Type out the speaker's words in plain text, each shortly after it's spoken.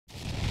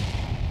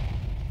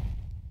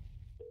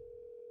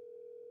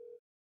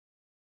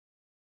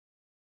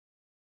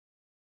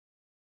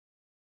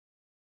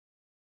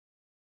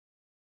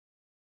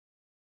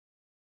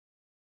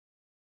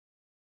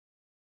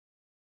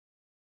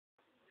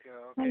Okay,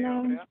 over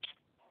Hello. there.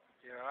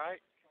 You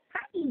alright?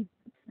 Hi.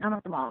 I'm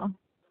at the mall.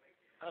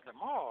 At the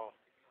mall?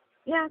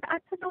 Yeah, I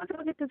took over to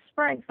go get the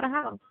spray for the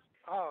house.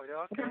 Oh,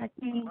 yeah, But then okay.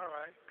 I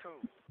Alright,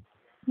 cool.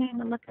 came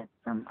to look at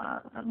some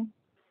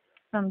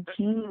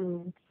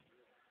jeans.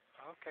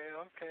 Okay.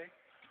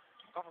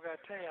 I forgot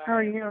to tell you, How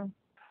are you?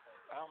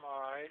 I'm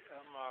alright.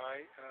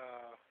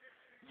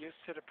 Used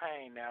to the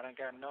pain now. I done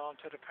got numb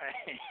to the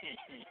pain.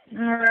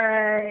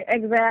 Right,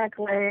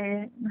 exactly.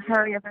 Yeah.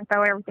 Hurry up and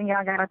throw everything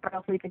y'all got to throw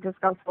so we can just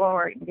go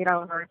forward and get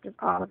over it. Just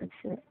all of this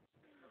shit.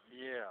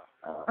 Yeah.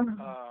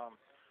 Uh,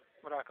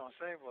 What I was going to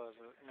say was,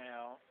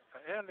 now,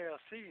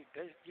 LLC,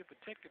 you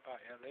protected by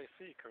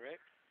LLC, correct?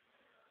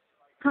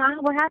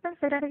 huh? What happened?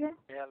 Say that again?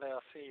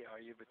 LLC, are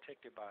you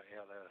protected by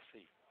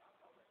LLC?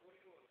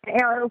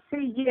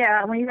 LLC,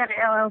 yeah. When you got an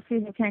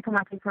LLC, you can't come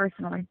out to you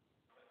personally.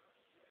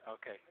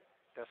 Okay.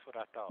 That's what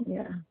I thought.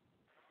 Yeah.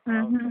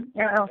 Okay.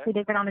 LLC,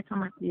 they can only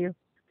come out to you.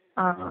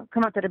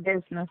 Come out to the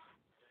business.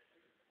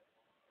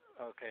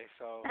 Okay,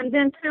 so... And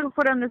then too,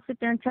 for them to sit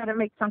there and try to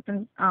make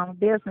something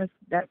business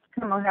that's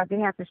criminal, they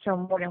have to show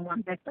more than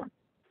one victim.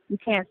 You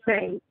can't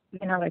say,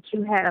 that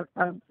you had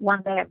a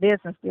one bad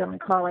business deal and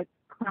call it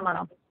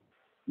criminal.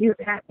 It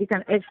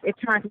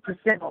turns into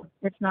civil.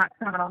 It's not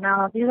criminal.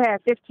 Now, if you had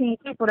 15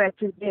 people that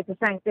you did the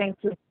same thing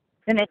to,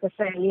 then they could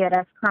say, yeah,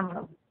 that's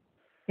criminal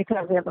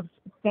because it was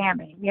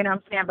scamming. You know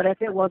what I'm saying? But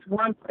if it was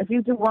one, if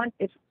you do one,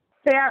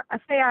 say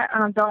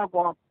I dog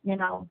walk,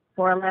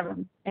 for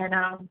 11,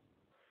 and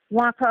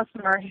one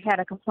customer had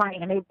a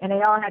complaint, and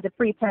they all had to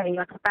prepay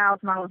like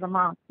 $1,000 a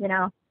month,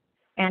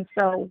 and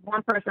so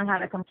one person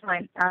had a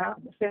complaint out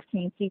of the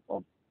 15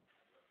 people.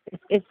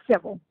 It's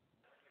civil.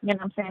 You know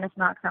what I'm saying? It's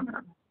not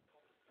criminal.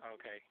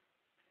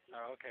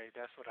 Okay,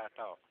 that's what I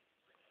thought.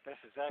 That's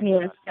exactly Yeah,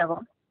 what it's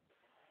civil.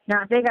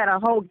 Now, if they got a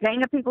whole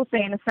gang of people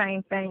saying the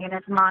same thing and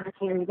it's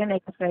monetary, then they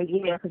can say,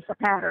 yeah, it's a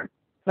pattern.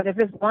 But if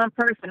it's one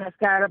person that's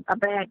got a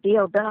bad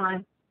deal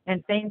done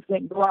and things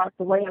get blocked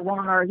the way it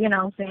want, or,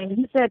 saying,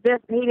 he said this,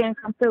 he didn't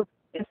come through,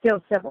 it's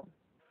still civil.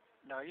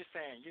 No, you're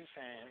saying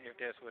if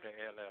that's with an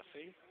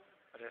LLC,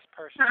 or that's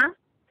personal. Huh?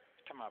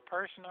 You talking about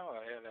personal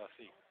or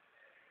LLC?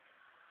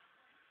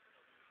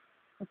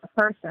 It's a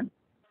person.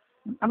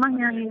 I'm not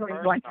hearing you or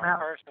you're out.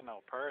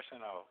 Personal.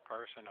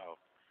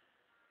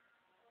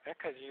 That's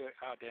because you're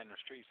out there in the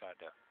streets out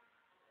there.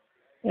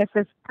 If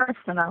it's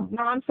personal.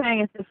 No, I'm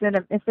saying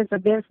if it's a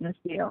business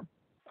deal.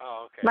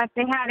 Oh, okay. Like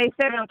they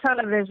said on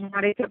television,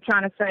 how they kept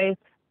trying to say,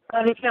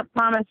 they kept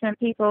promising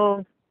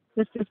people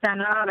this, that,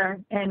 and the other,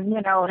 and,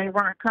 they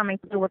weren't coming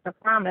through with the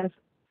promise.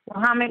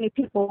 Well, how many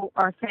people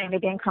are saying they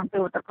didn't come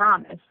through with the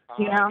promise?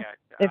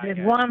 If it's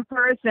one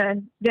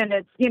person, then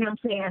it's, what I'm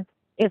saying,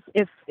 it's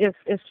just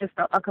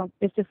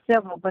it's just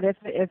civil. But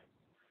if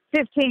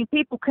 15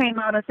 people came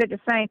out and said the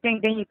same thing,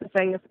 then you could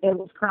say it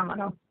was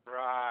criminal.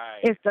 Right.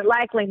 It's the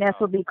likeliness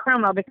will be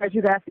criminal because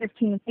you got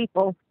 15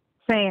 people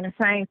saying the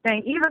same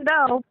thing. Even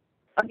though,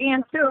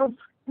 again, too,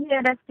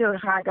 yeah, that's still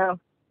how I go.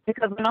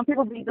 Because when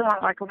people be doing,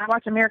 like when I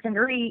watch American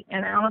Greed,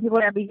 and I know people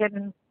that be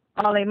getting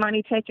all their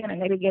money taken, and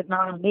they be getting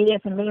all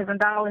millions and millions of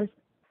dollars,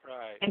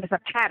 right. And it's a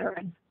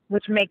pattern,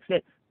 which makes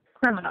it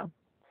criminal.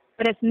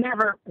 But it's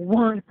never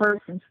one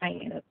person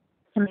saying it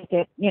to make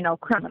it,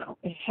 criminal.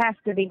 It has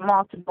to be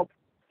multiple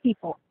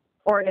people,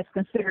 or it's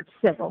considered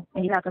civil,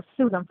 and you have to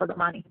sue them for the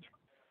money.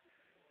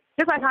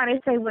 Just like how they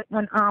say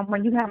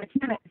when you have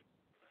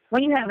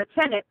a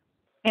tenant,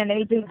 and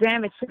they do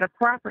damage to the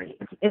property,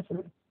 if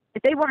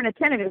they weren't a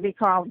tenant, it'd be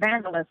called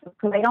vandalism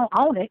because they don't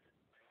own it,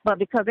 but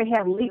because they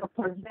have legal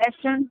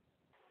possession,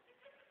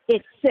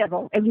 it's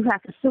civil, and you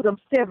have to sue them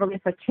civilly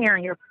for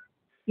tearing your,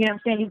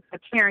 for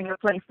tearing your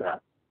place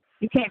up.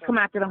 You can't come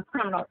after them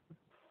criminal.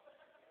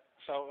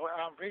 So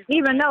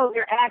even though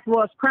their act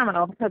was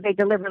criminal because they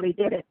deliberately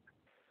did it.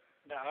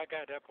 No, I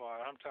got that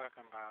part. I'm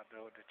talking about the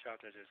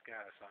chart I just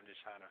got, so I'm just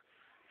trying to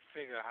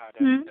figure out how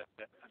I'm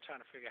trying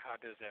to figure out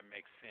how does that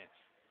make sense.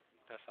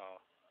 That's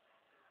all.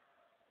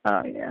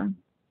 Oh yeah.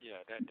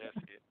 Yeah, that's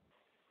it.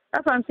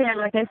 That's what I'm saying.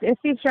 Like if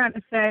he's trying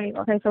to say,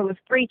 okay, so it's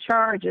 3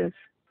 charges,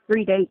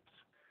 3 dates,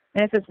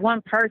 and if it's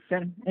one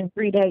person in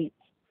 3 dates,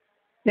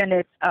 then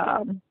it's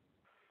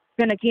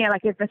then again,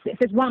 like if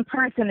it's one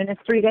person and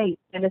it's 3 dates,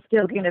 and it's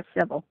still again it's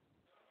civil.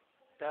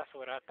 That's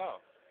what I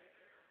thought.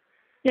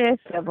 Yeah,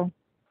 it's civil.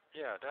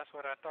 Yeah, that's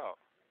what I thought.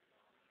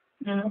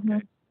 Mm-hmm.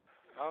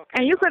 Okay.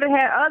 And you could have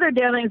had other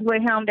dealings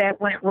with him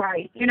that went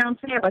right. You know what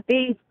I'm saying? But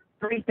these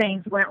 3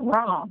 things went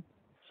wrong.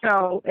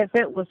 So if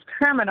it was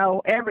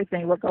criminal,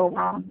 everything would go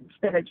wrong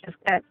instead of just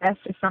that. That's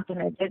just something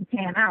that didn't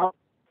pan out,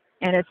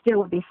 and it still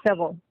would be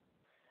civil.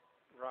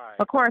 Right.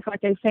 Of course,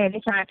 like they say, they're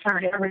trying to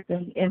turn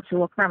everything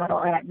into a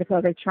criminal act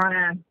because they're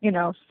trying,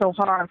 so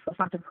hard for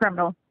something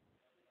criminal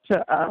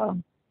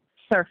to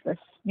surface.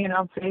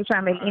 So they're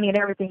trying to make any and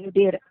everything you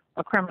did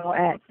a criminal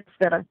act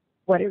instead of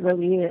what it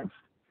really is.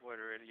 What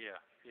it really, yeah.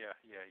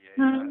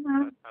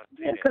 Mm-hmm.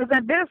 Because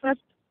in business,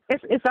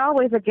 it's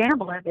always a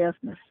gambling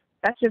business.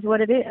 That's just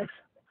what it is.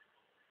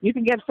 You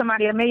can give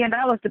somebody $1 million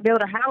to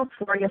build a house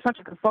for you,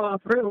 something could fall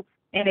through,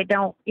 and it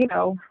don't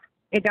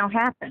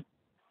happen.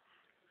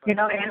 You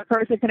know, and a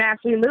person can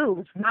actually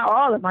lose. Not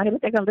all the money,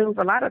 but they can lose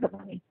a lot of the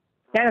money.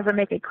 That doesn't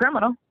make it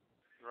criminal.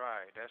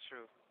 Right, that's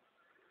true.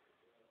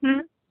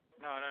 Hmm?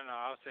 No,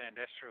 I was saying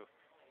that's true.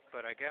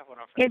 But I guess what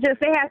I'm It just,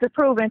 they have to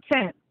prove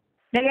intent.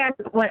 They have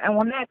to,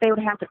 on that, they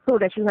would have to prove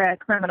that you had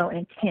criminal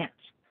intent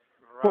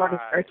for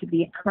it to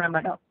be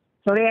criminal.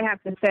 So they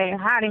have to say,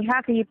 how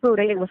can you prove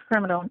that it was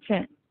criminal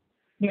intent?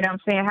 You know what I'm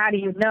saying? How do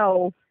you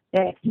know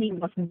that he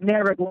was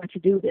never going to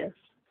do this?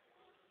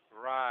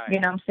 Right. You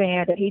know what I'm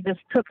saying? That he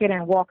just took it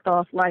and walked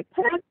off like,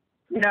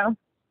 you know?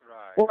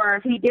 Right. Or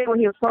if he did what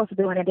he was supposed to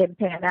do and it didn't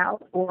pan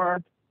out.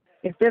 Or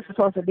if this was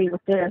supposed to be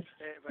with this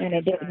and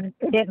it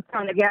didn't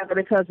come together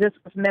because this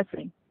was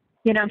missing.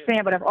 You know what I'm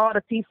saying? But if all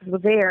the pieces were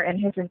there and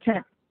his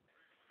intent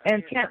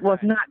was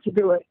not to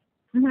do it.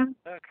 Mm-hmm.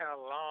 Look how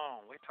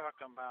long. We're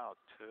talking about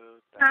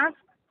 2000. Huh?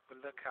 But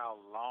look how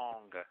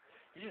long.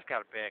 You just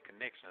got a bad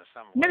connection or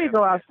something. Let me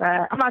go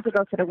outside. I'm about to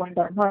go to the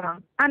window. Hold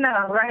on. I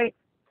know, right?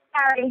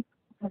 Harry,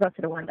 I'll go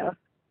to the window.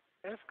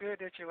 That's good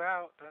that you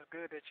out. That's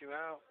good that you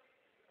out.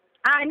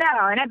 I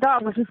know. And that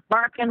dog was just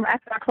barking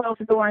after I closed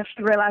the door and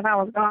she realized I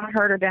was gone. I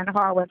heard her down the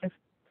hallway just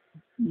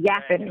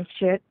yapping and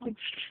shit. Like,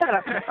 shut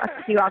up. I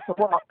took you out to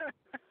walk.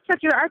 I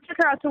took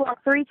her out to walk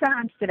 3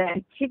 times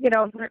today. She get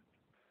over it.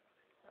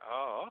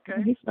 Oh,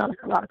 okay. He smells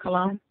like a lot of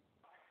cologne.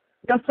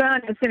 Your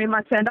son didn't send me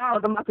my $10.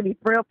 I'm about to be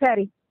real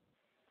petty.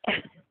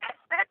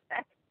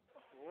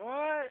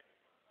 What?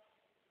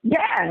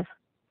 Yes.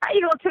 How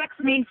you gonna text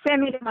me,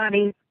 send me the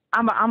money?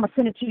 I'm gonna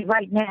send it to you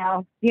right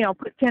now. You know,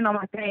 put 10 on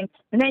my thing,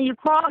 and then you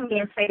call me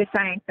and say the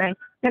same thing.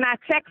 Then I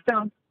text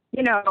them,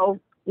 you know,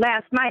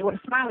 last night with a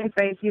smiling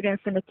face. You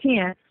didn't send the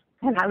 10,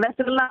 and I left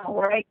it alone,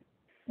 right?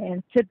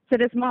 And to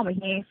this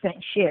moment, he ain't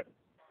sent shit.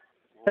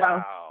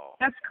 Wow. So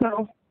that's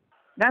cool.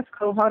 That's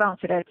cool. Hold on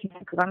to that 10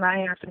 because I'm not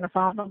answering the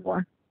phone no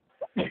more.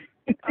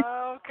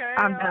 Okay.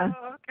 I'm done.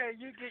 Okay,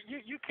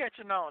 you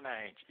catching on,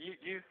 ain't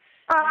you?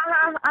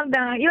 I'm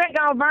done. You ain't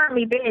gonna burn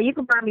me big. You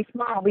can burn me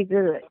small. We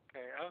good.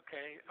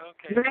 Okay.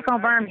 You ain't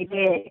gonna burn me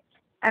big.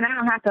 And I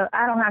don't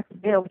have to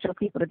deal with your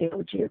people to deal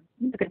with you.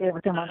 You can deal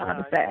with them on the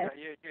other side.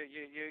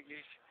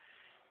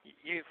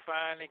 You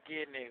finally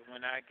getting it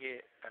when I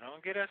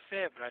don't get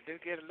upset, but I do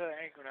get a little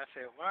angry when I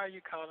say, why are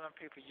you calling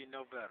people you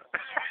know better?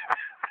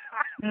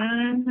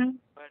 Mhm.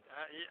 But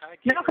I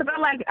get no, because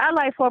I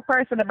like for a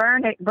person to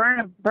burn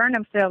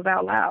themselves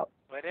out loud.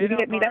 You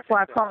get me? That's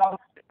why I call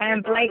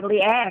and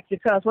blatantly ask,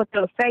 because what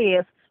they'll say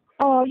is,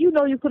 oh, you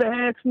know, you could have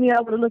asked me. I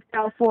would have looked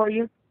out for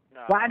you.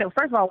 No. Why?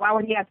 First of all, why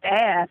would he have to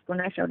ask when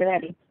that's your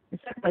daddy? And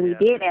secondly,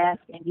 we did ask,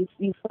 and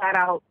you flat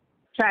out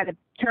try to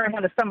turn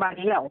him to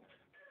somebody else.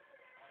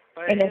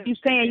 But and if you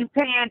saying you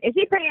paying,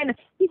 he's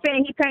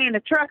saying he paying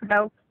the truck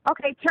though.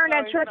 Okay, turn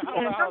that truck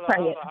in and don't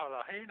pay it. Hold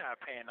on. He's not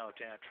paying no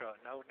damn truck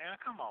note now.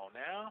 Come on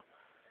now.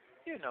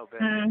 You know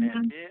better than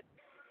that shit.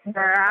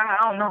 Girl, I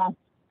don't know.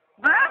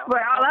 But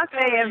all I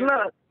say is,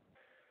 look,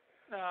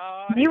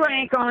 you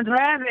ain't going to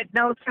drive it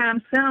no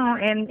time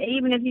soon. And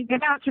even if you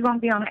get out, you're going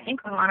to be on the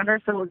ankle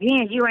monitor. So,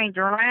 again, you ain't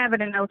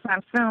driving it no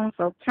time soon.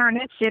 So turn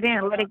that shit in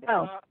and let it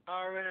go.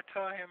 I already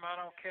told him I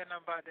don't care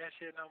nothing about that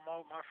shit no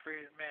more. My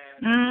freedom,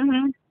 man.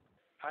 Mm-hmm.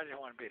 I just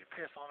want to be able to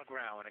piss on the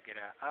ground when I get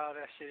out. All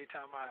that shit he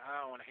talking about,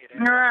 I don't want to hear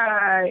that.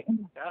 Right.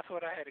 That's what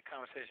I had a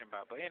conversation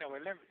about. But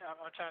anyway,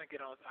 I'm trying to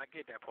get on. I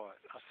get that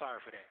part. I'm sorry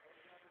for that.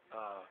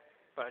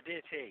 But I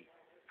did tell you.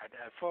 I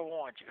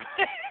forewarned you.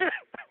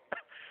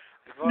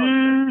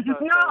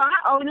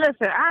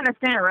 Listen, I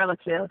understand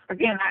relatives.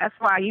 Again, that's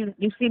why you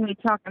see me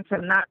talking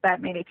to not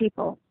that many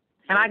people.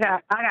 And I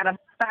got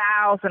 1,000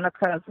 of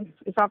cousins.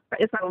 It's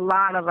a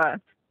lot of us.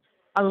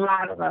 A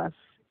lot of us.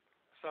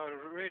 So the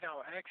reason I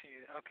was asking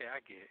you, okay, I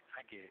get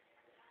it,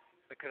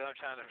 because I'm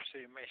trying to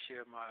make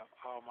sure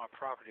all my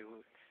property,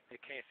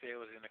 they can't say it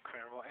was in a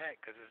criminal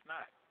act, because it's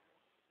not.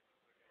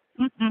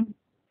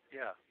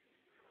 Yeah,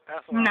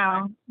 that's what.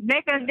 No, they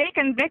can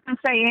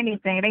say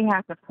anything. They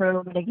have to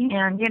prove it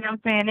again. You know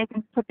what I'm saying? They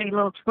can put their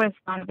little twist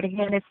on it, but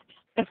again,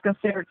 it's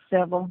considered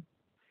civil.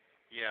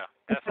 Yeah,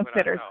 that's it's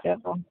considered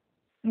civil.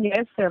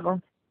 Yeah, it's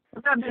civil.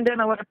 I've been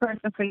dealing with a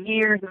person for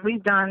years, and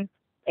we've done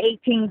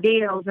 18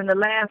 deals, and the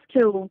last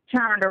 2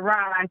 turned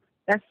awry.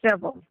 That's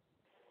civil.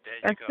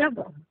 That's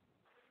civil.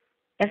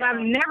 If I've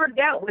never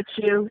dealt with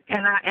you,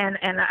 and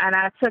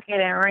I took it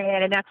and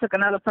ran, and I took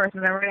another person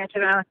and ran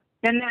to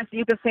then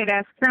you could say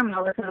that's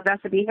criminal because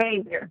that's a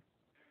behavior.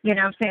 You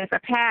know what I'm saying? It's a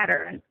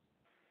pattern.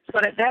 So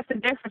that's the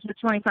difference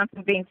between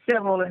something being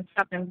civil and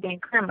something being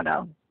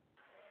criminal.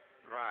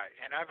 Right.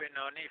 And I've been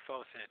knowing these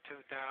folks since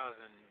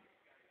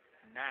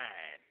 2009.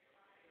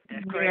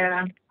 That's crazy.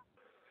 Yeah.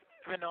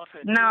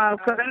 No,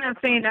 because I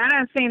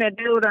done seen a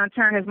dude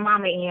turn his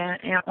mama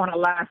in on a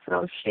lie.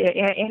 So shit,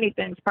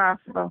 anything's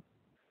possible.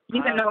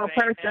 You can know a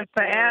person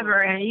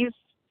forever, and you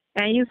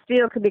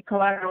still could be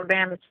collateral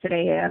damage to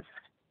their ass.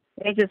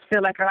 They just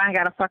feel like, I ain't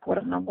gotta fuck with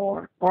them no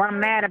more, or I'm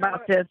mad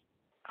about this,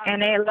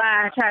 and they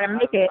lie and try to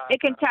make it. It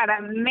can try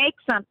to make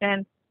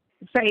something,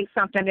 say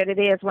something that it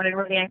is when it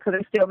really ain't, because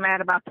they're still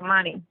mad about the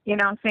money. You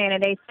know what I'm saying?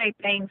 And they say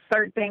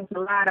certain things, a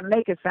lie to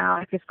make it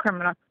sound like it's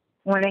criminal,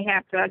 when they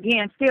have to,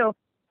 again, still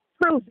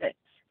prove it.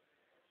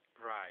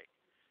 Right.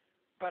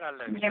 But I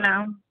love you. You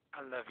know.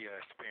 I love your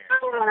experience.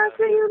 Oh,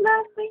 do you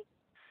love me?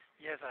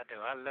 Yes, I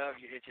do. I love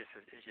you. It's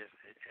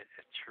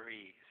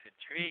intriguing. It's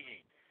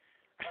intriguing.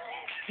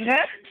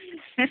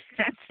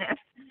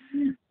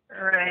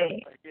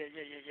 Right.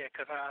 Yeah.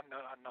 Cause I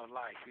know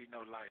life. We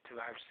know life too.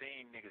 I've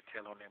seen niggas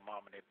tell on their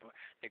mama,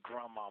 their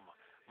grandmama,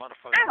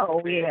 motherfucker.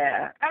 Oh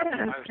yeah, I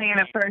done seen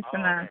a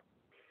person. I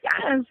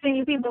done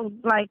seen people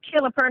like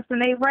kill a person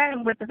they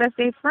ran with. That's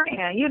their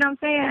friend. You know what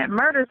I'm saying?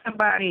 Murder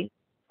somebody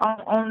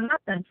on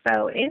nothing.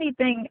 So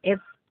anything is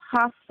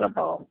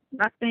possible.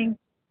 Nothing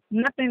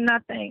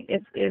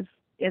is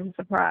a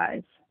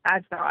surprise.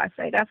 That's all I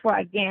say. That's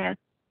why again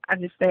I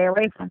just stay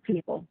away from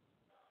people.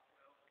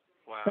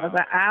 Wow. Because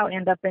I'll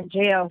end up in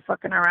jail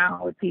fucking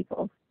around with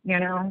people, you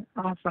know,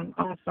 on some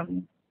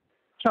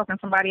choking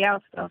somebody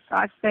else stuff. So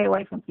I stay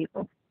away from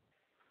people.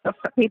 So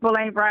people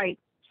ain't right,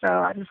 so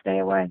I just stay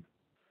away.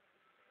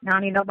 I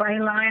don't need nobody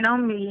lying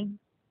on me.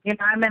 You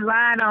know, I've been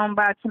lied on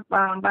by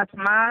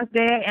Tomas'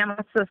 dad and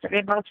my sister.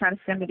 They both try to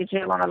send me to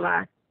jail on a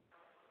lie.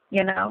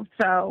 You know,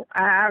 so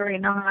I already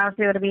know how I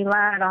feel to be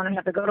lied on and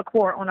have to go to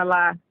court on a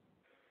lie.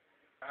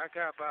 I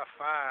got about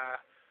 5.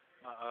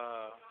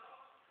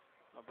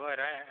 My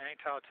buddy, I ain't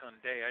talked to him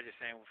today. I just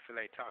ain't feel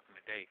like talking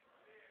today.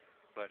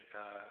 But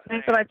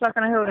ain't feel like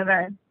talking to who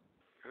today?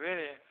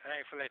 Really, I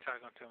ain't feel like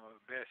talking to my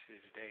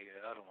bestie today.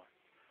 The other one.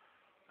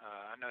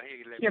 I know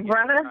he let Your me.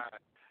 brother?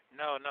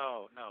 No,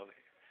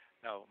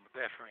 my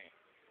best friend.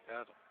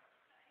 The other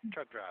one,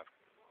 truck driver.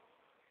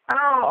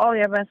 Oh,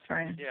 your best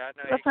friend. Yeah, I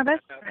know. What's my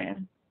best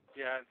friend?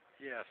 Yeah.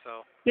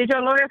 So. Did your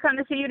lawyer come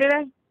to see you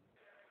today?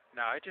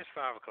 No, it's just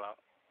 5 o'clock.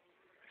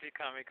 If he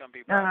come, he gonna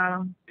be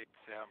about 6,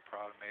 7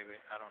 probably maybe.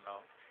 I don't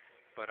know.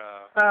 But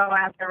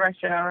after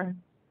rush hour.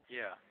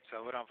 Yeah.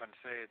 So what I'm gonna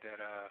say is that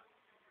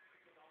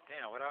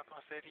damn, what I was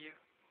gonna say to you?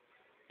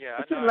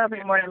 Yeah, I know. You love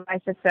me more than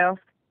life itself.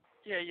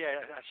 Yeah,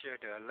 I sure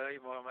do. I love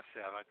you more than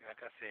myself. Like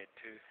I said,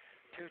 two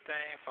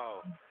things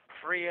for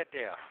free or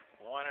death,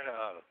 one or the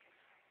other.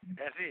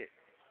 That's it.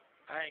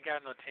 I ain't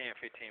got no 10,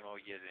 15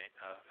 more years in.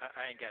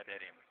 I ain't got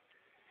that in me.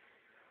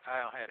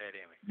 I don't have that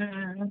in me.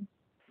 Mm-hmm.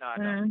 No, I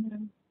don't.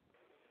 Mm-hmm.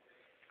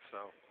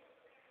 So,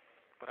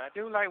 but I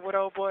do like what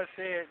old boy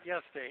said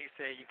yesterday. He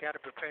said you got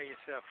to prepare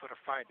yourself for the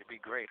fight to be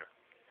greater.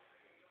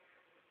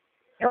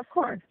 Of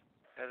course.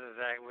 That's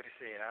exactly what he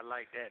said. I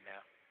like that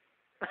now.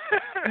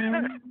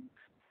 Mm-hmm.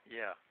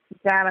 Yeah. You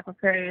gotta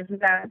prepare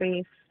yourself.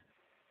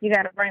 You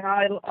gotta bring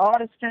all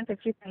the strength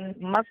that you can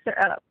muster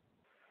up.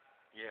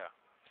 Yeah.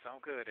 So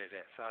I'm good at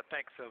that. So I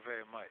thank you so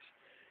very much.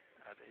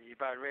 You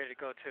about ready to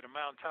go to the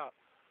mountaintop?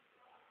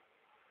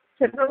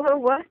 To do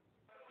what?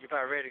 You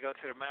about ready to go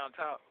to the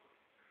mountaintop?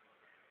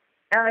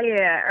 Oh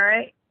yeah, all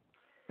right.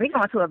 We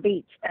going to a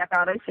beach after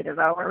all this shit is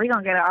over. We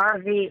gonna get an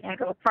RV and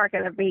go park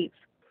at a beach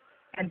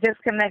and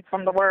disconnect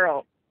from the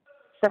world.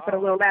 Except for the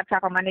little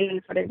laptop on my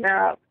knees for the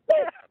job.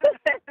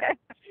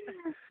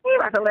 We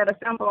about to live a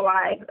simple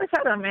life.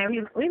 Shut up, man.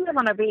 We live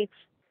on a beach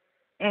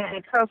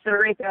in Costa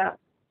Rica,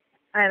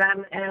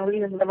 and we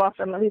just live off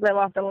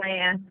the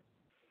land.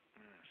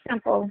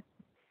 Simple,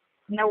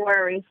 no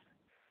worries.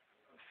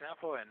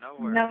 Simple and no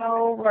worries.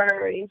 No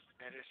worries.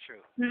 That is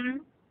true.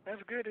 Hmm.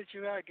 That's good that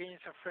you out getting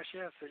some fresh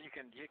air, so you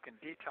can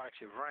detox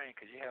your brain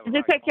because you have. Did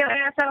you take your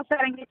ass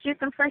outside and get you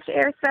some fresh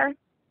air, sir?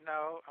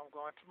 No, I'm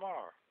going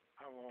tomorrow.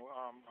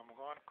 I'm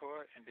going to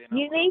court and then.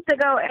 You need to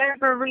go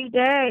every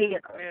day.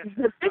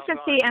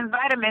 Deficiency in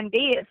vitamin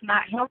D is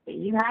not healthy.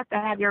 You have to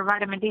have your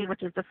vitamin D,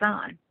 which is the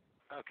sun.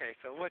 Okay,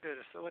 so what does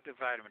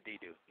vitamin D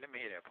do? Let me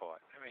hear that part.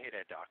 Let me hear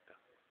that, doctor.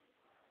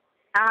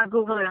 I'll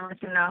Google it and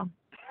let you know.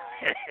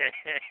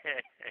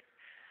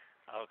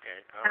 Okay.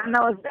 All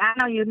right. I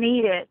know you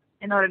need it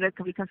in order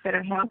to be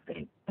considered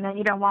healthy. And then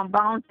you don't want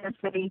bone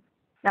density.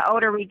 The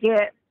older we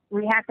get,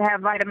 we have to have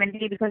vitamin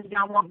D because you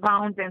don't want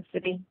bone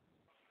density.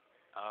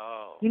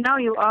 Oh. You know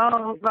you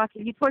old,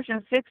 Lucky. You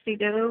pushing 60,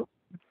 dude.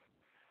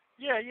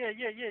 Yeah.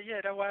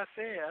 That's what I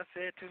said. I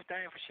said two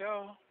things for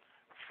sure.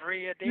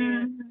 Free or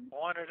dead,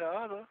 one or the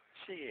other.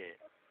 Shit.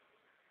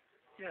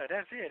 Yeah,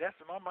 that's it. That's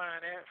in my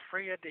mind at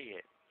free or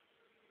dead.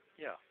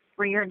 Yeah.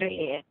 Free or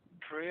dead.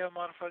 Free or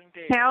motherfucking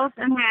dead. Health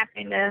and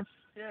happiness.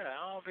 Yeah,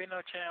 I don't be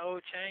no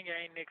old chain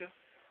gang nigga.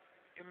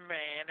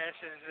 Man, that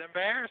shit is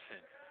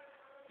embarrassing.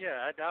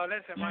 Yeah, all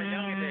that's in my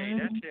younger days.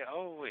 That shit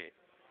over with.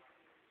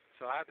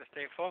 So I have to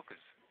stay focused.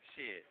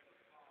 Shit.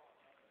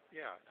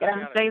 Yeah. You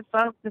gotta stay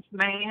focused,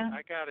 man.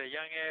 I got a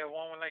young ass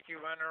woman like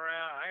you running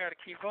around. I gotta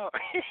keep up.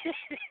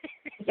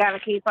 You gotta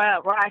keep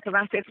up, right? Because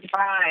I'm 55.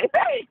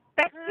 I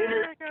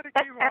gotta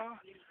keep up.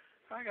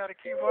 I gotta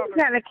keep up. You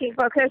gotta keep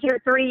up because you're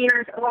 3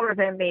 years older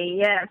than me.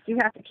 Yes, you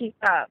have to keep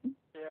up.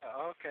 Yeah.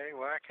 Okay.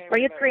 Well, I can't. Well,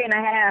 you're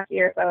 3.5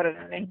 years older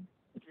than me.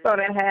 So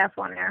that half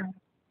on there.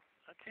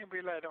 I can't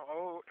be like them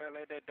old,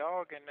 like that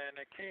dog and then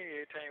the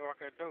kid. Every time you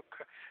walk out the door,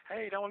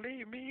 hey, don't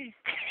leave me.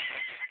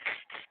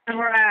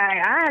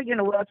 Right. I have you in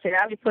a wheelchair.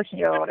 I'll be pushing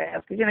your old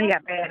ass because you know you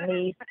got bad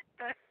knees.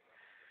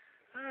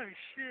 Oh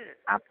shit.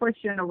 I'll push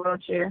you in a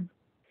wheelchair.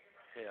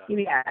 Yeah. You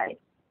be alright.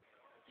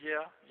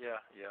 Yeah.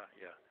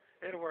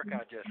 It'll work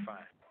out just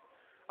fine.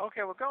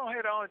 Okay, well, go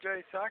ahead on,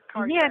 Jay. So I can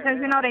call you Yeah, back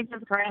because, later. they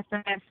just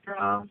grasping at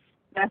straws.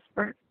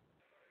 Desperate.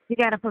 You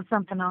got to put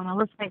something on them.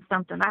 Let's make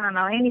something. I don't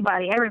know.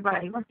 Anybody,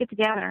 everybody. Let's get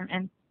together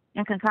and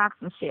concoct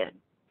some shit.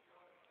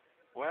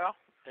 Well,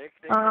 they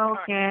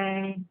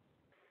okay.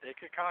 They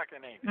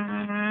concocting, ain't it?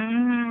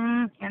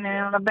 Mm-hmm. And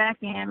then on the back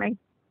end,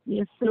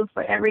 you sue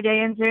for every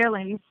day in jail,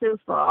 and you sue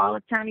for all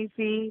attorney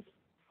fees,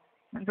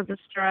 mental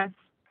distress,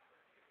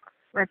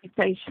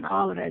 reputation,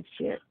 all of that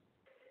shit.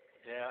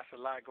 Yeah, that's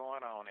a lot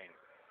going on, ain't it?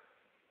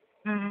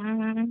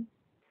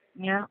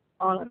 Mm-hmm. Yeah,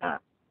 all of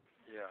that.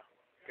 Yeah.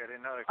 Got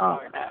another All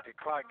clock. of that. The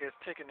clock gets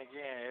ticking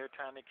again every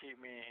time they keep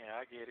me in here.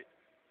 I get it.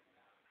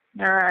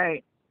 All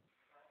right.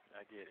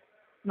 I get it.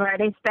 Right,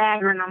 they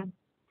staggering them.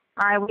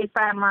 All right, wait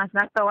 5 months,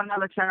 not throw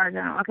another charge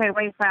on them. Okay,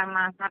 wait 5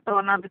 months, not throw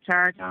another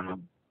charge on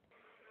them.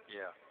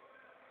 Yeah.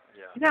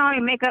 Yeah. You can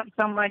only make up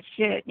so much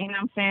shit, you know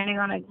what I'm saying?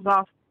 They're going to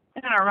exhaust,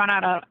 they're going to run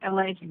out of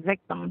alleged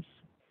victims.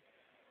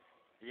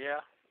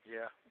 Yeah.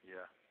 Yeah.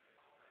 Yeah.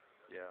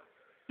 Yeah.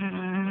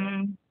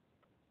 Mm-hmm.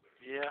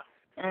 Yeah.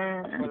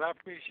 Well, I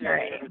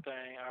appreciate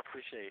everything. I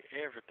appreciate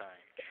everything.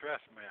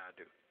 Trust me, I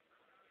do.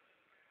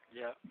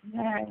 Yeah.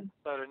 Right.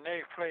 So the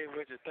next play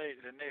with the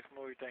next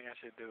movie thing I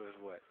should do is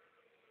what?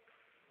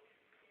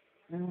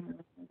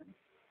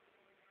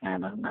 I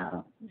don't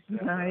know. You're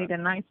going to need a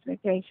nice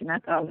vacation.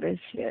 That's all this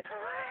shit.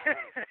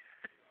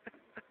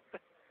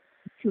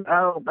 Too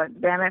old,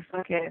 but damn it,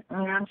 fuck it. You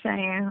know what I'm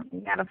saying?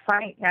 You got to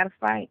fight.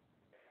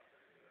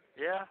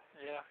 Yeah.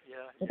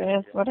 It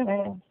is what it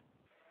is.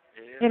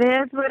 It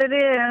is what it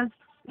is.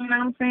 You know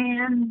what I'm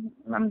saying?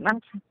 I'm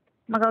going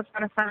to go try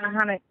to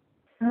find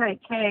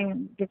 100K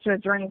and get you a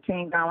dream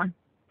team going.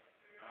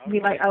 Okay. Be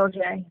like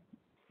OJ.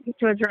 Get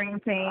you a dream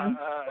team.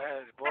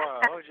 Boy,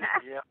 OJ,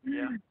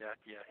 yeah.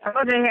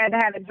 OJ had to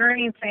have a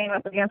dream team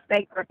up against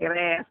state crooked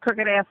ass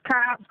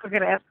cops,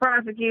 crooked ass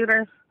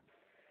prosecutors.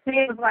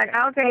 He was like,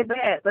 okay,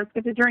 bet. Let's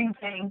get the dream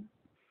team.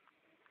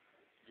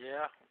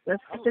 Yeah.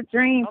 Let's get the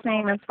dream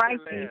team and fight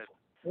these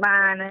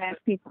lying ass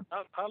people.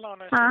 How long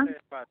that shit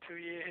last? About 2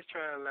 years? His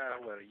trial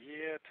last, what, a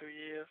year, 2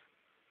 years?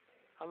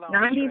 How long?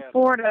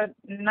 94 to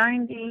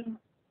 90.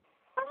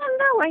 I don't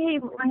know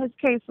when his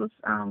case was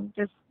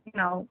just,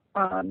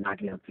 not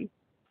guilty.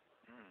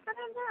 I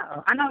don't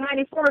know. I know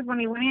 94 is when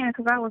he went in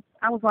because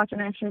I was watching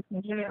that shit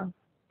in jail.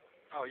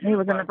 Oh, he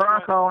was in the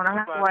Bronco on the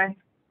highway.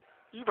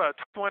 You about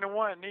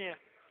 21 then?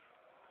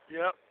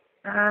 Yep.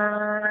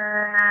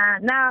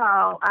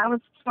 No, I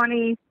was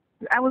 20.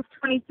 I was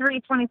 23,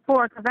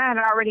 24 because I had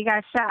already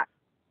got shot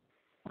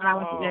when I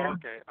went to jail.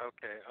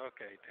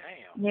 Okay.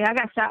 Damn. Yeah, I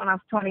got shot when I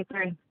was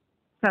 23.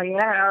 So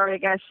yeah, I already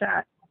got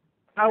shot.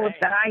 I was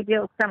the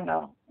ideal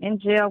criminal in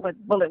jail with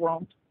bullet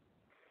wounds.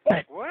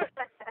 What?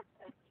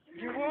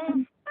 You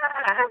was?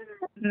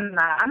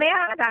 Nah, I mean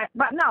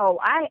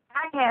I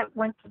had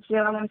went to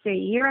jail. I want to say a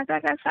year. I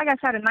got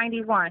shot in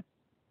 91.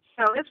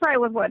 So this probably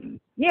was what?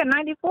 Yeah,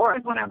 94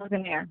 is when I was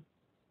in there.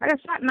 I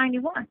got shot in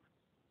 91. Damn.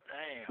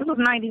 This was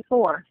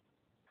 94.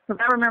 Because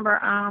I remember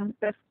I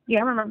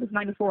remember it was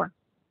 94.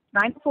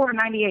 94 or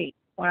 98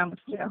 when I was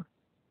in jail.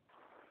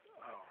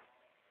 Oh.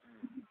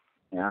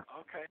 Yeah.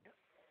 Okay.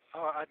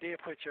 Oh, I did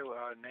put your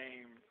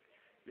name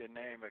and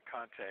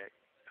contact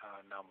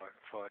number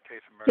for a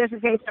case of emergency. Just in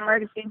case of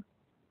emergency.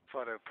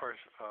 For the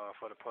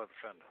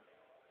co-defendant.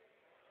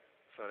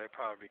 So they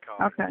probably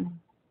calling. Okay.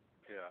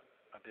 Yeah,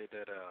 I did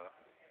that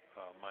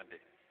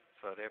Monday.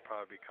 So they'll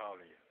probably be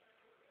calling you.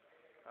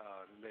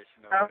 Let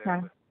you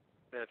know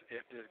that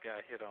if this guy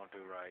here don't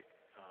do right.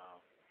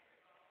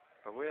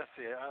 But we'll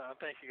see. I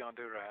think he's gonna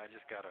do right. I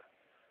just gotta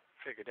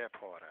figure that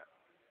part out.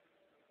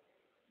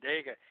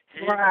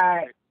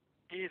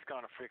 He's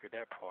gonna figure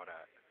that part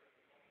out.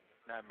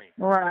 Not me.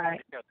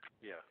 Right.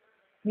 Yeah.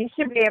 He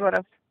should be able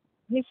to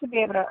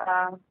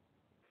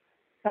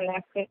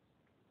connect it.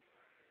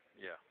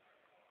 Yeah.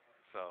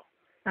 So.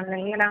 I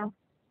mean, Yeah.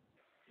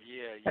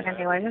 But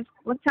anyway,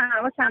 what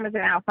time is it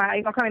now? 5?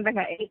 You gonna call me back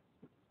at 8?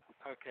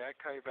 Okay, I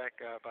call you back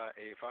about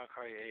 8. If I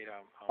call you 8,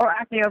 I'm or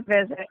after your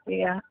visit.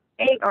 Yeah,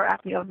 8 or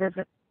after your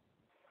visit.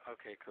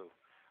 Okay, cool.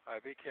 All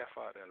right, be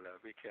careful out there,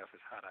 love. Be careful.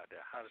 It's hot out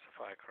there. Hot as a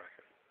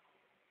firecracker.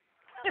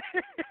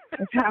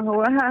 It's hot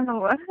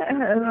what?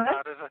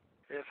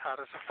 It's hot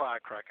as a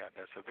firecracker out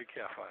there, so be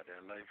careful out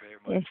there. Love you very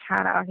much. It's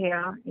hot out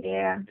here.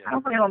 Yeah.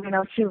 Hopefully there won't be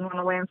no shooting on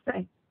a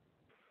Wednesday.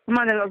 I'm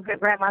gonna go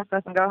grab my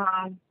stuff and go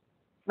home.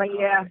 But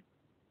yeah,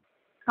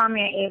 call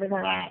me at 8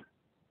 or that.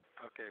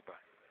 Okay, bye.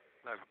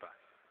 Love you, bye.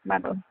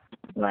 Bye.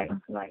 Later.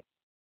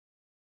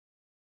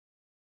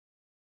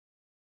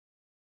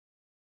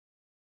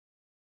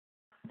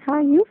 How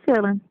are you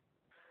feeling?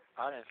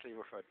 I didn't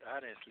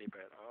sleep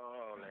at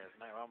all last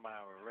night. My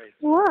mind was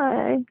racing.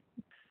 Why?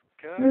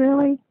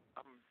 Really?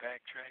 I'm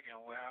backtracking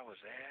where I was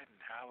at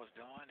and how I was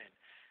doing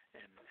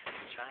and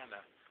trying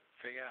to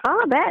figure out.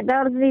 All that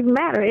doesn't even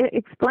matter. It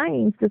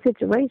explains the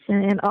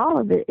situation, and all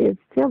of it is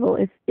civil.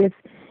 If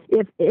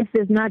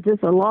it's not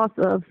just a loss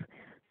of,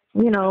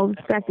 the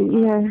fact that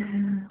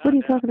what are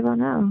you talking about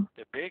now?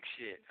 The big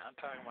shit. I'm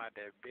talking about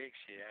that big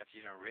shit after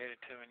you done read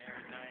it to me and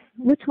everything.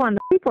 Which one?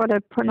 The people or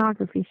the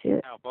pornography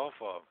shit? No, both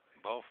of them.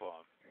 Both of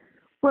them.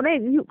 Well,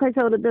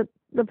 so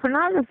the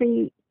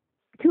pornography,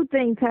 two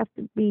things have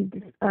to be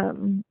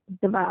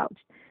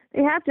divulged.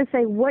 They have to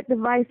say what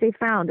device they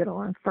found it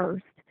on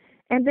first,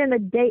 and then the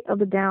date of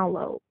the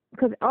download.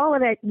 Because all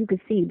of that, you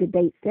could see the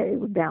dates that it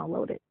was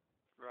downloaded.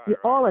 Right.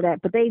 All of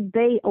that, but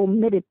they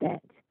omitted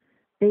that.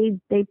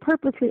 They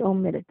purposely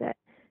omitted that.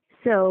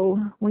 So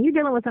when you're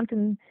dealing with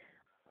something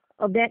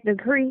of that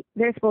degree,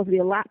 they're supposed to be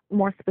a lot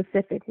more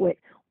specific with,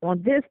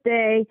 on this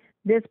day,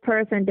 this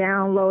person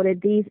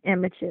downloaded these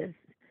images.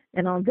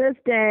 And on this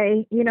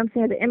day, you know what I'm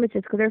saying, the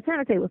images, because they're trying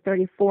to say it was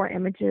 34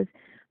 images,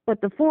 but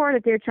the 4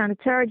 that they're trying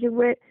to charge you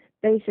with,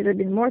 they should have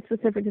been more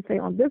specific to say,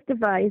 on this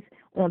device,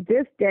 on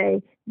this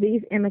day,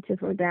 these images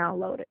were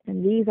downloaded.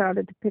 And these are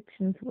the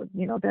depictions with,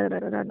 you know,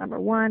 number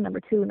 1, number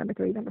 2, number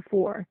 3, number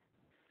 4.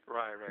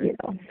 Right. You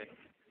know.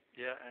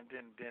 Yeah, and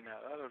then the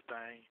other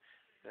thing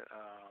that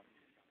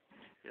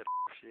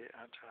shit,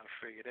 I'm trying to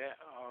figure that.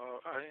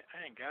 I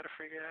ain't got to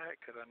figure it out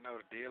because I know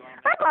the deal on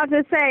that. I'm about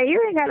to say you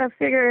ain't got to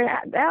figure it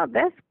out.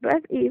 That's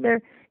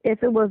either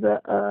if it was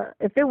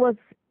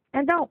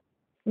and don't,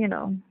 you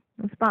know,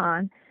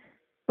 respond.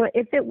 But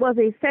if it was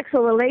a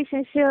sexual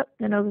relationship,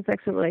 then it was a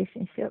sexual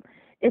relationship.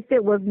 If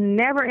it was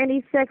never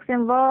any sex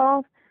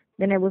involved,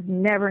 then there was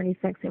never any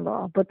sex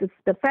involved. But the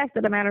fact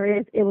of the matter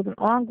is, it was an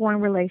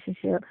ongoing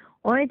relationship.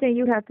 Only thing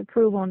you have to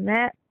prove on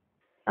that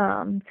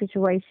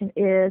situation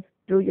is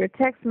through your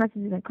text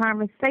messages and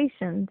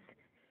conversations.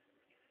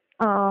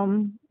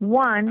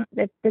 One,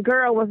 that the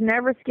girl was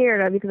never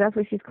scared of you, because that's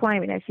what she's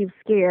claiming, that she was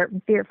scared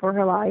and feared for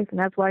her life, and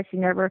that's why she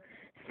never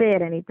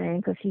said anything,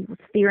 because she was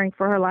fearing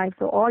for her life.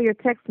 So all your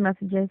text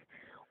messages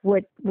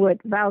would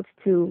vouch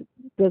to,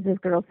 does this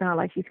girl sound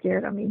like she's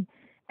scared of me?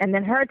 And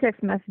then her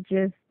text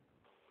messages,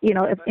 you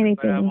know, if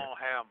anything. But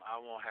I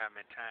won't have them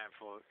in time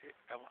for.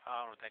 I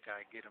don't think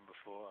I get them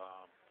before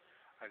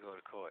I go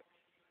to court.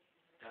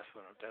 That's the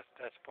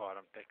part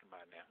I'm thinking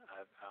about now.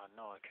 I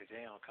know it because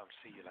they don't come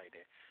see you like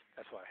that.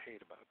 That's what I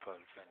hate about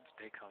public defenders.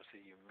 They come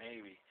see you.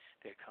 Maybe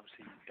they come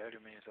see you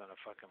 30 minutes on a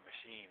fucking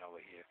machine over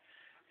here,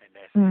 and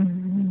that's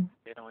it.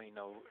 They don't even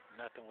know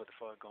nothing what the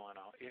fuck going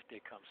on if they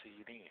come see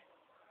you then.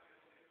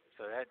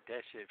 So that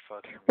shit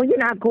fucking. Well, you're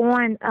not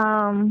going.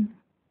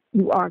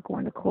 You are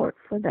going to court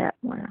for that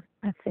one,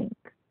 I think.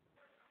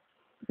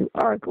 You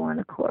are going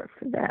to court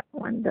for that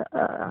one.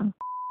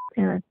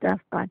 And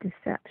theft by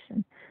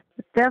deception.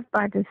 The theft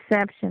by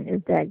deception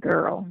is that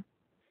girl.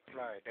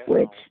 Right.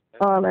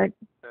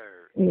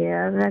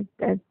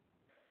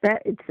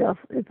 That itself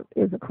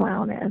is a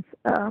clown ass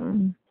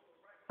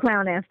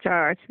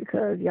charge,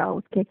 because y'all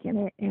was kicking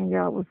it and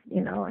y'all was,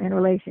 you know, in a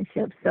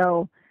relationship.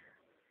 So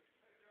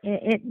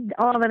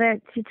all of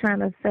that she's trying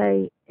to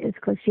say is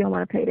because she don't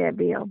want to pay that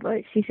bill,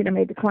 but she should have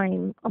made the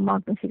claim a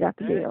month when she got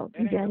the bill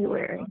in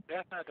January.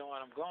 That's not the one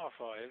I'm going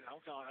for. I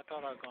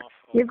thought I was going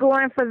for. You're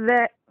going for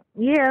that,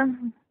 yeah.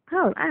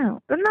 Oh, I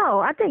don't know.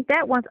 I think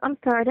that one's. I'm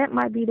sorry, that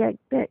might be your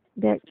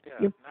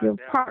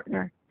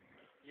partner.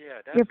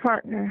 Yeah, that's your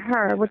partner,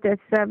 her, with that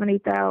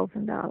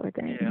 $70,000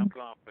 thing. Yeah, I'm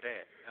going for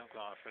that.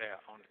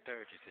 On the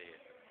third, you said.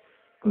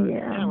 But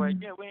anyway,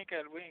 we ain't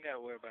got to worry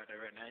about that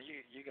right now.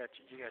 You got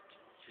your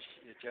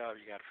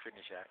job. You got to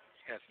finish out.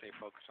 You got to stay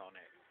focused on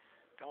that.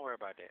 Don't worry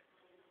about that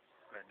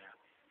right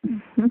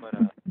now. But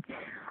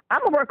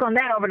I'm gonna work on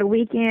that over the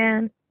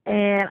weekend,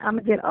 and I'm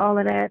gonna get all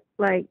of that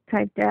like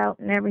typed out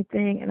and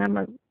everything, and I'm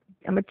gonna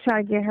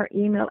try to get her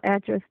email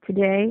address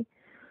today,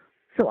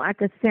 so I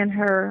could send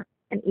her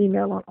an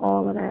email on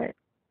all of that,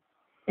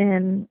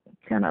 and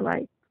kind of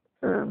like.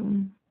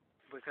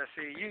 Because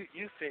see, you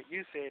said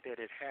that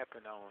it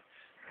happened on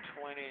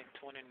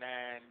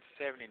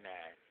 20/29/79.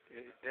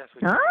 That's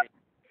what you said.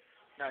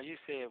 No, you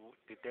said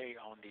the day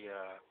on the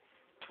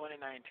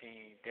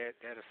 2019 that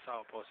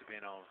assault supposed to be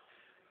on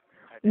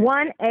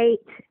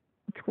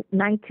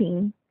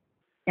 1/8/19,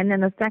 and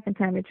then the second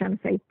time they're trying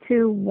to say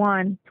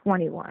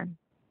 2/1/21.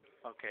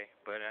 Okay,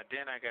 but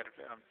then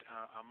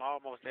I'm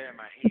almost there in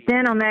my head.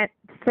 Then on that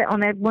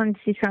one,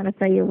 she's trying to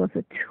say it was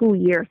a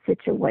 2-year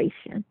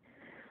situation,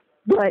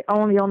 but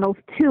only on those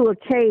 2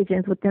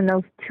 occasions within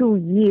those 2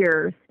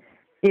 years,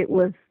 it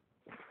was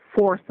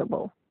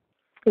forcible.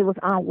 It was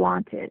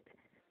unwanted,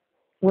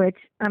 which,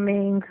 I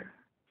mean,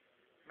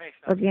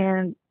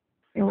 again,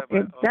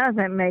 it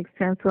doesn't make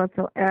sense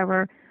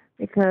whatsoever,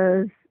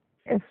 because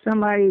if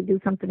somebody do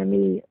something to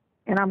me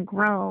and I'm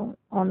grown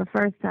on the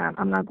first time,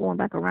 I'm not going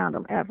back around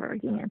them ever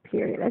again,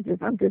 period.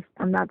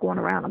 I'm not going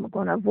around them. I'm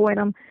going to avoid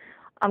them.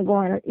 I'm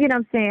going to, you know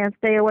what I'm saying,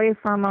 stay away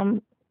from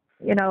them.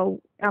 You know,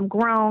 I'm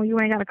grown. You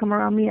ain't got to come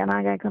around me, and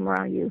I got to come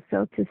around you.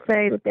 So to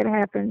say that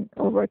happened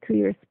over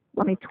twice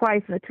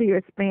in a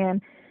 2-year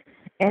span,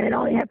 and it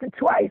only happened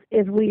twice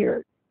is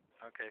weird.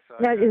 Okay, so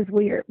that is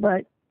weird.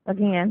 But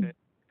again,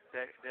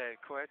 that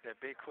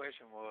big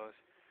question was,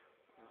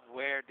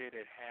 where did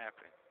it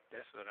happen?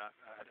 That's what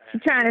I'm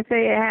trying to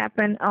say it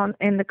happened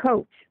in the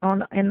coach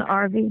in the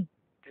RV.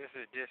 This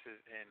is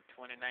in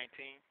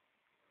 2019.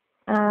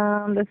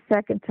 The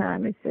second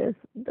time it says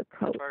the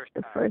code.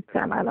 The first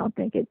time I don't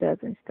think it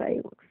doesn't say.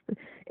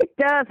 It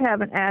does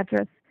have an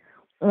address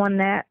on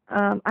that.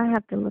 I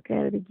have to look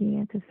at it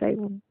again to say,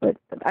 but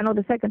I know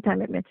the second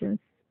time it mentions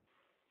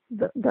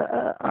the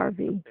RV.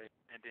 And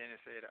then it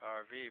said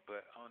RV,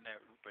 but on that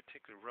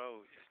particular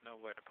road, there's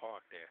nowhere to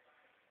park there.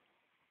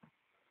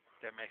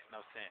 That makes no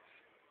sense.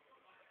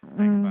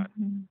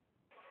 Mm-hmm.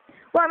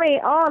 Well, I mean,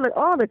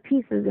 all the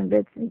pieces and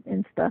bits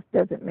and stuff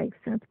doesn't make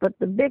sense. But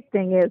the big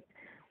thing is,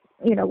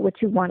 you know,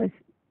 what you want to,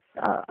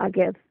 I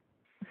guess,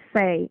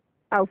 say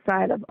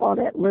outside of all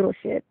that little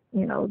shit,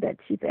 you know, that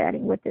she's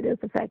adding with it is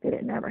the fact that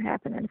it never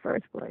happened in the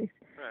first place.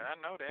 Right, I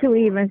know that. To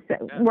even say,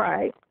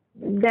 right,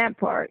 that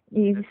part.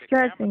 You're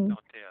stressing. Don't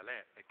tell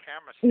that. The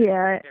camera says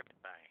everything.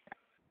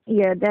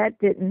 Yeah, that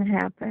didn't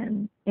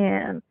happen,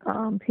 and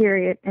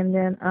period. And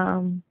then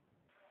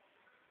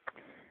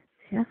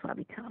that's what I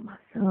be telling my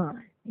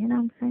son. You know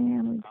what I'm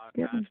saying?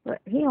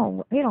 But he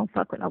don't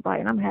fuck with nobody,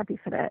 and I'm happy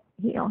for that.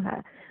 He don't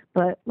have.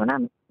 But when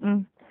I'm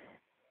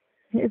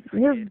his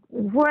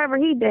whoever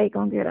he date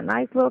gonna get a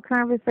nice little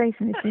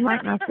conversation. And she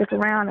might not stick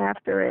around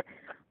after it,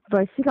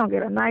 but she gonna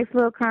get a nice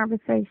little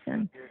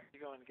conversation.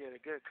 You're gonna get a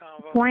good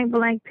convo. Point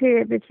blank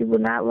period. That you will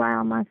not lie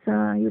on my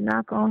son. You're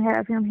not gonna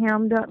have him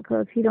hemmed up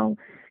because he don't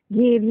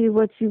give you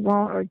what you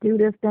want or do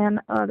this, that, and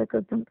the other.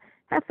 Because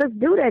have to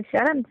do that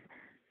shit. I done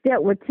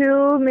dealt with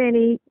too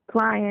many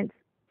clients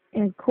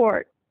in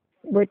court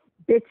with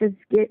bitches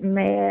getting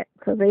mad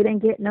because they didn't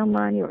get no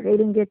money or they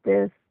didn't get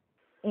this,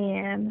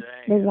 and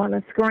they want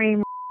to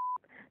scream.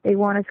 They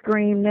want to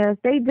scream this.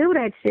 They do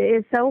that shit.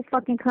 It's so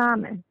fucking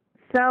common.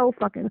 So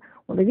fucking.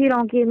 Well, if you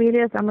don't give me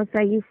this, I'm gonna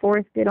say you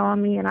forced it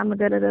on me, and I'm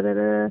gonna da da da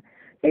da.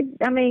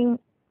 I mean,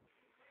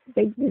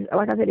 they just,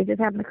 like I said, it just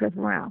happened to Chris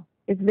Brown.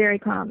 It's very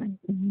common.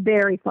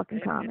 Very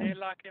fucking common. Did they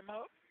lock him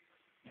up?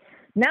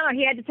 No,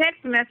 he had the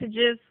text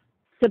messages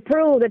to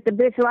prove that the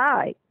bitch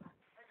lied.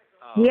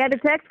 He had the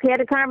text, he had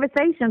the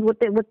conversations with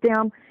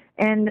them,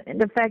 and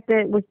the fact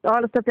that with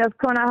all the stuff that was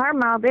coming out of her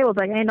mouth, they was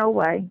like, ain't no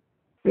way,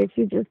 bitch,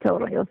 you just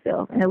told on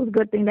yourself. And it was a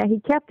good thing that he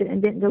kept it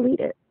and didn't delete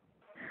it.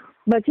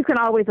 But you can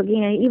always,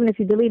 again, even if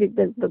you delete it,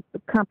 the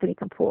company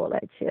can pull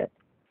that shit.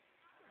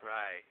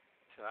 Right.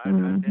 So I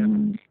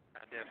definitely.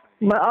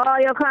 But all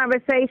your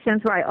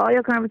conversations, right, all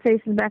your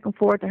conversations back and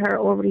forth to her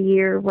over the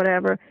year,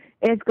 whatever,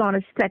 it's going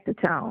to set the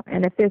tone.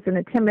 And if it's an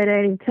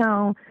intimidating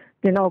tone,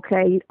 then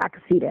okay, I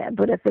can see that.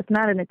 But if it's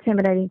not an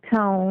intimidating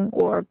tone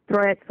or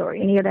threats or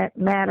any of that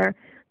matter,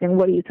 then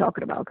what are you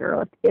talking about,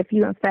 girl? If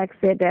you, in fact,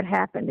 said that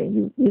happened,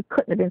 then you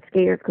couldn't have been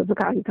scared because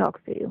look how he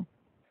talks to you.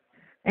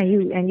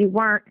 And you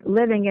weren't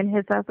living in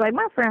his house. Like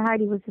my friend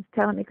Heidi was just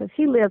telling me, because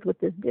she lives with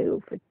this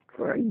dude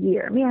for a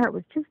year. Me and her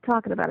was just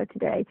talking about it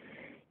today.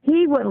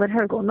 He wouldn't let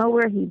her go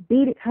nowhere. He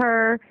beat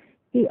her.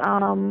 He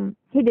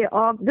did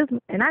all this,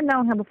 and I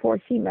known him before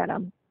she met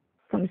him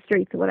from the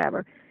streets or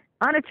whatever.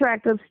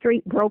 Unattractive,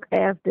 street broke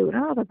ass dude.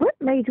 And I was like, what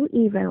made you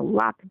even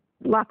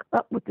lock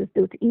up with this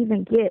dude to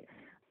even get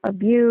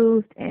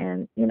abused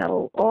and, you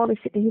know, all the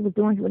shit that he was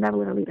doing? He would never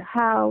let her leave the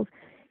house.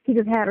 He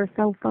just had her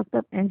so fucked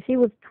up. And she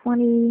was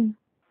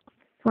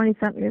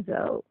 20-something years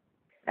old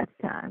at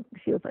the time.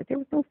 She was like, there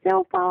was no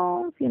cell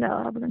phones. You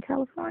know, I was in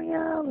California.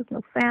 There was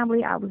no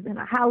family. I was in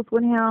a house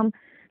with him.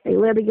 They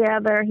lived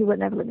together. He would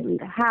never let me leave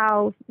the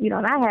house. You know,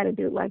 and I had a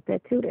dude like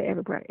that, too, that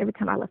every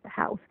time I left the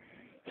house,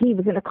 he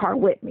was in the car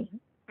with me.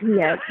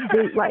 Yeah,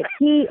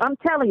 I'm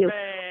telling you,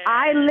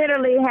 I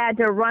literally had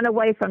to run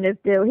away from this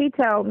dude. He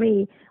told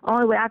me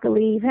only way I could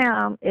leave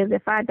him is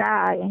if I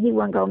die, and he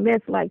wasn't gonna miss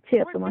like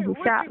Chip, the one who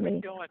shot me. What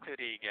you doing to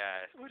these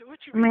guys? What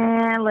you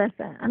Man,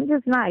 listen, I'm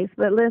just nice,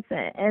 but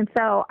listen. And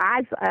so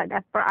I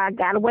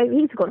got away. He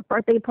used to go to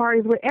birthday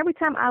parties with. Every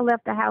time I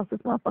left the house, this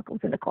motherfucker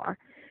was in the car.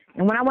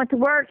 And when I went to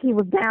work, he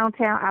was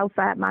downtown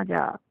outside my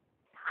job,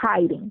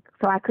 hiding,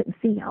 so I couldn't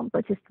see him,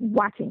 but just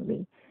watching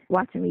me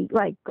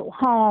like go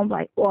home,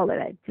 like all of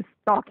that, just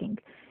stalking.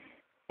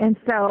 And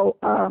so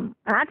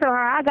I told her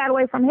I got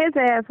away from his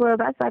ass. I was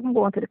like, I'm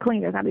going to the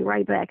cleaners. I'll be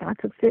right back. And I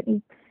took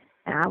Sydney,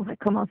 and I was like,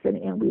 come on,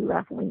 Sydney. And we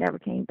left, and we never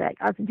came back.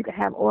 I said, you can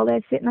have all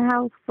that shit in the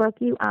house. Fuck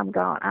you. I'm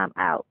gone. I'm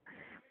out.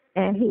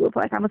 And he was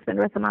like, I'm going to spend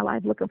the rest of my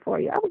life looking for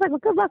you. I was like, well,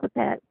 good luck with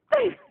that.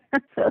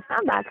 So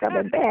I'm not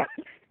coming back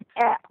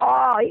at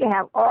all. You can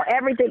have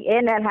everything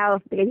in that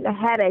house because you can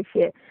have that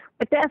shit.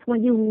 But that's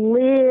when you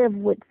live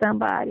with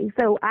somebody.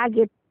 So I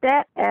get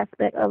that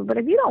aspect of it. But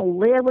if you don't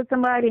live with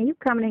somebody and you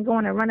coming and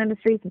going and running the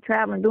streets and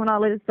traveling, doing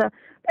all of this stuff,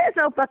 there's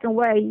no fucking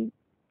way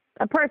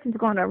a person's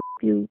going to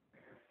you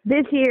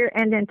this year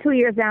and then 2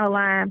 years down the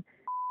line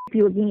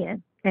you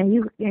again. And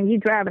you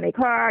driving a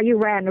car, you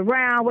riding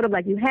around, whatever,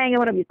 like you hanging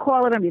with them, you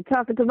calling them, you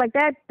talking to them, like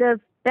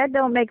that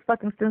don't make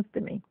fucking sense to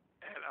me.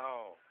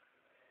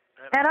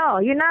 At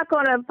all. You're not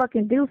going to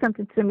fucking do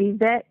something to me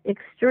that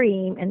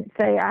extreme and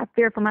say, I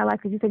fear for my life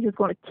because you said you was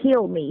going to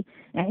kill me.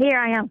 And here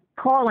I am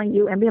calling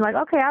you and being like,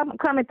 okay, I'm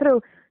coming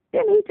through.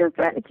 Then he just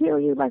threatened to kill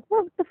you. Like,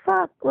 what the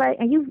fuck? Like,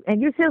 and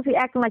you're seriously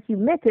acting like you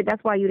meant it.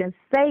 That's why you didn't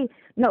say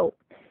no.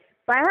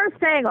 By her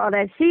saying all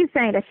that, she's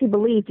saying that she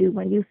believed you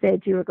when you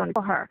said you were going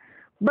to kill her.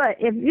 But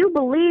if you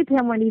believed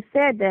him when he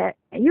said that,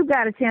 and you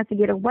got a chance to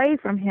get away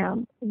from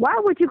him, why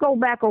would you go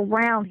back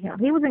around him?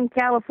 He was in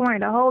California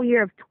the whole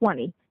year of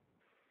 20.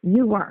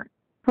 You weren't.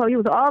 So you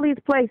was all these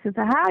places.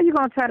 So how are you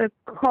going to try to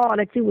call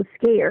that you were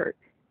scared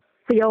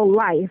for your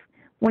life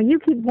when you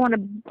keep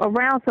going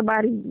around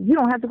somebody you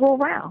don't have to go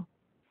around?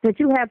 That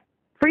you have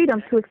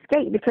freedom to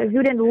escape because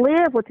you didn't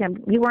live with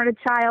him. You weren't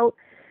a child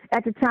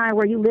at the time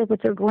where you lived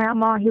with your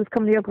grandma. He was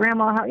coming to your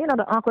grandma's house. You know,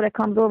 the uncle that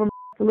comes over,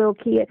 the little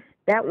kid.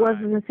 That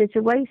wasn't the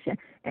situation.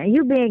 And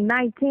you being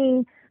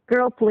 19,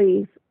 girl,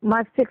 please,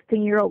 my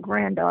 16-year-old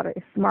granddaughter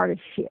is smart as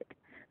shit.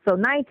 So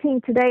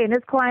 19 today in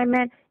this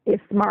climate is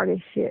smart as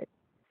shit,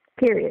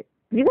 period.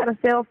 You got a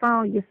cell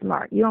phone, you're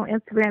smart. You on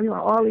Instagram, you on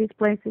all these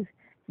places,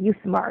 you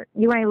smart.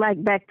 You ain't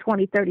like back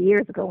 20, 30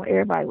 years ago when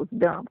everybody was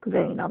dumb because they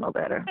ain't know no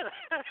better.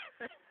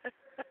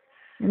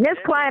 In this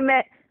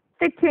climate,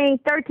 15,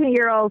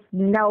 13-year-olds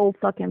know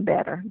fucking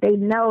better. They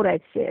know that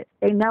shit.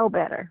 They know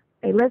better.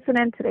 They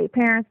listening to their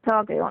parents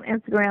talk. They on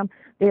Instagram.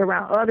 They're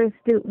around other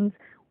students.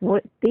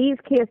 What these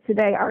kids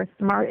today are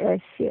smart as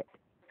shit.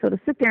 So to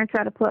sit there and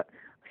try to put,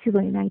 she was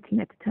only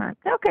 19 at the time.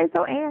 Okay,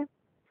 so Ann,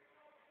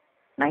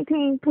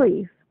 19,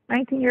 please.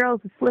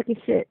 19-year-olds are slick as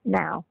shit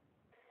now.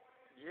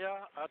 Yeah,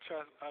 I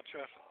trust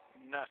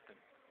nothing.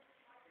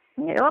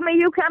 Yeah, I mean,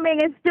 you coming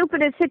in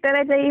stupid as shit that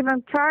they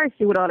even charged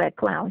you with all that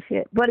clown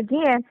shit. But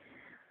again,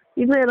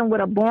 you living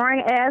with a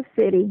boring ass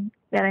city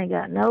that ain't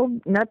got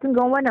nothing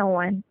going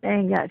on. They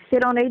ain't got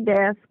shit on their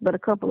desk but a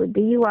couple of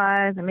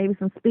DUIs and maybe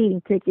some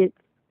speeding tickets,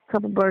 a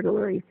couple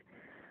burglaries.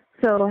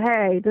 So,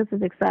 hey, this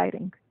is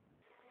exciting.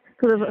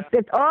 Because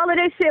if all of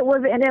this shit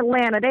was in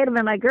Atlanta, they'd have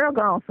been like, girl,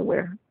 go on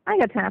somewhere. I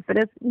ain't got time for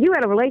this. You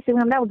had a relationship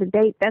with him. That was a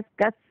date.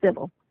 That's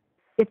civil,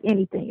 if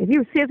anything. If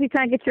you were seriously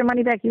trying to get your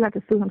money back, you have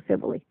to sue him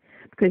civilly.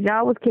 Because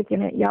y'all was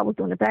kicking it. Y'all was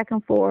doing it back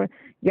and forth.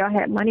 Y'all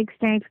had money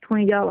exchange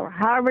between y'all or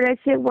however that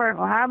shit worked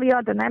or however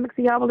y'all dynamics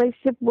of y'all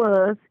relationship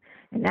was.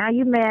 And now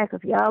you mad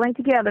because y'all ain't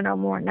together no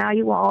more. Now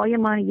you want all your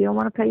money. You don't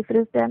want to pay for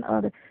this, that, and the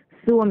other.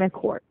 Sue him in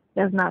court.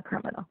 That's not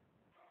criminal.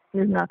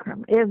 It's not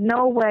criminal. There's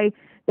no way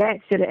that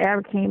should have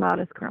ever came out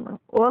as criminal.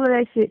 All of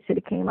that shit should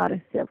have came out as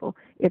civil.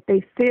 If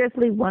they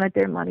seriously wanted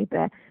their money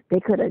back, they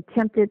could have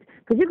attempted,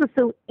 because you could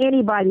sue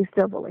anybody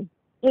civilly.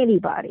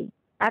 Anybody.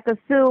 I could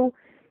sue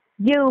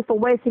you for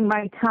wasting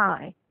my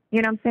time.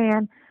 You know what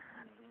I'm saying?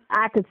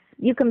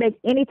 You can make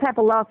any type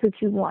of lawsuit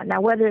you want.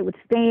 Now, whether it would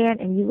stand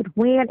and you would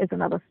win is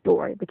another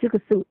story. But you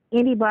could sue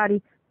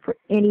anybody for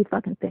any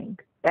fucking thing.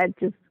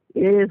 It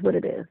is what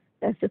it is.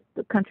 That's just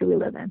the country we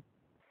live in.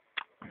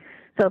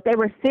 So if they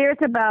were serious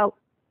about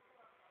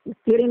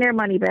getting their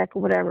money back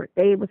or whatever,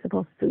 they were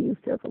supposed to sue you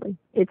civilly.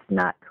 It's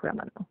not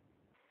criminal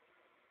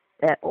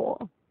at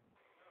all.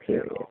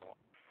 Period.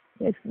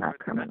 It's not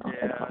criminal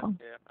at all.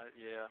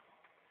 Yeah.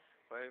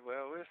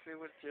 Well, we'll see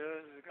what the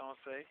judge is going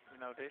to say. You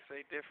know, they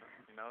say different,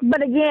 you know.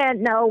 But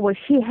again, no, well,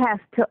 she has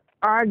to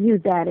argue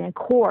that in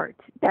court.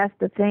 That's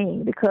the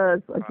thing. Because,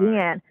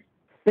 again,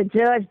 the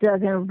judge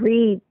doesn't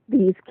read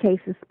these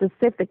cases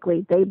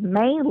specifically. They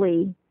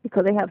mainly,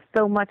 because they have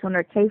so much on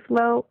their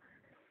caseload,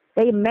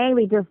 they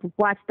mainly just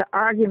watch the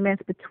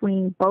arguments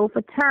between both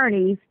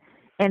attorneys,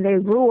 and they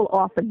rule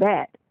off of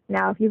that.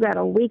 Now, if you got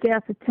a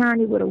weak-ass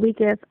attorney with a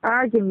weak-ass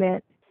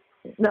argument,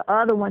 the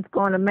other one's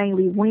going to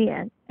mainly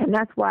win. And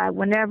that's why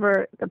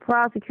whenever the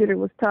prosecutor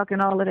was talking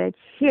all of that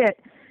shit,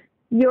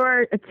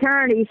 your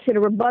attorney should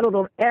have rebutted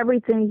on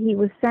everything he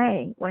was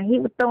saying. When he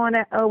was throwing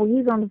that, oh, well,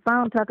 he's on the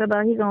phone talking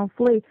about he's going to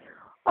flee.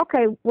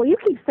 Okay, well, you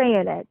keep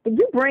saying that. Did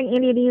you bring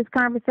any of these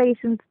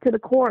conversations to the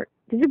court?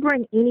 Did you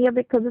bring any of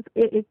it? Because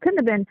it couldn't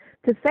have been,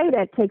 to say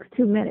that takes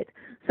 2 minutes.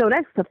 So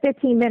that's a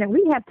 15-minute.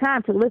 We have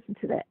time to listen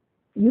to that.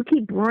 You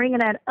keep bringing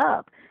that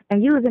up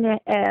and using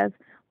it as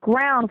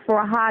ground for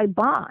a high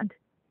bond.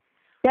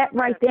 That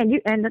right then,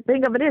 and the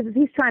thing of it is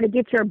he's trying to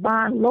get your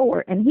bond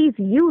lower, and he's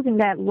using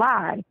that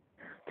lie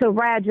to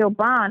ride your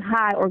bond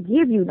high or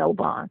give you no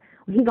bond.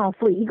 He gonna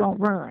flee, he gonna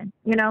run.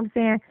 You know what I'm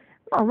saying?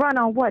 Gonna run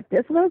on what?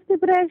 This little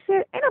stupid ass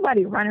shit? Ain't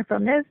nobody running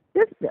from this.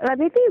 If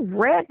he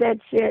read that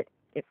shit,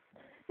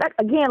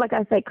 like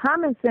I say,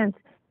 common sense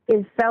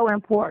is so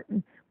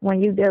important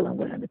when you're dealing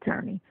with an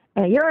attorney.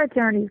 And your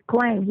attorney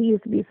claimed he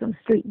used to be some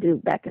street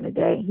dude back in the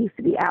day. He used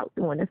to be out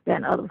doing this, that,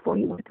 and the other before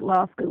he went to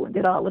law school and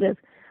did all of this.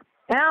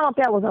 And I don't know if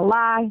that was a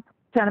lie,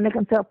 trying to make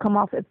himself come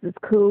off as this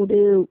cool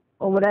dude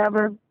or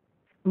whatever.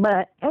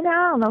 But, and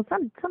I don't know,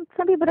 some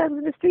people that are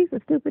in the streets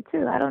are stupid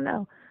too. I don't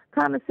know.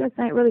 Common sense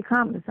ain't really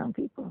common to some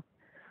people.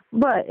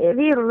 But if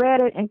he had read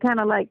it and kind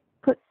of like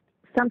put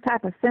some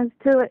type of sense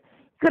to it,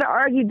 he could have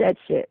argued that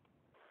shit.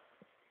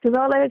 Because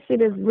all that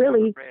shit is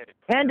really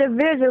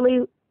individually,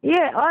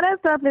 all that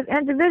stuff is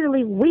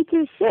individually weak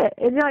as shit.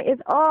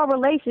 It's all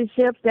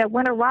relationships that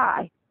went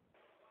awry.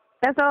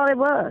 That's all it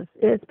was.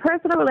 It's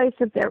personal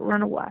relationships that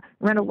run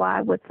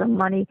awry with some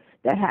money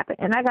that happened.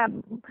 And I got,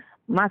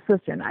 my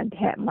sister and I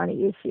had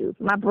money issues.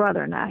 My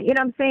brother and I, you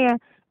know what I'm saying?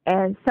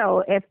 And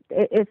so if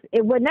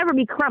it would never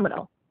be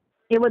criminal.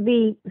 It would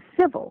be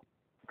civil.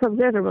 because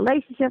there's a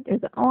relationship,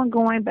 there's an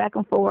ongoing back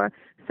and forth.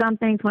 Some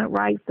things went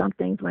right, some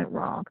things went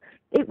wrong.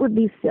 It would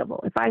be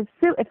civil. If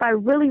I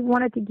really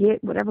wanted to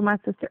get whatever my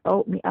sister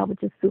owed me, I would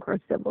just sue her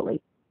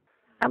civilly.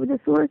 I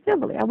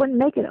wouldn't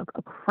make it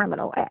a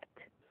criminal act.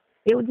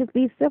 It would just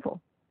be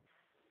civil,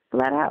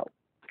 flat out.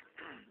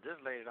 This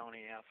lady don't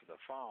even answer the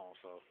phone,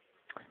 so.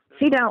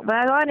 She don't,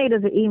 but all I need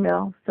is an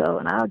email,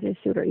 and I'll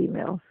just shoot her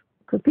emails.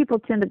 Because people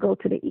tend to go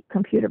to the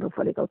computer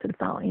before they go to the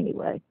phone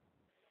anyway.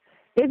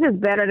 It's just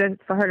better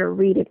for her to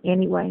read it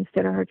anyway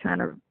instead of her trying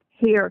to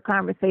hear a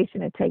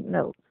conversation and take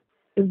notes.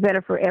 It's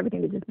better for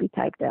everything to just be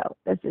typed out.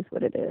 That's just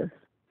what it is.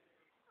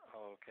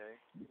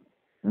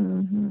 Okay.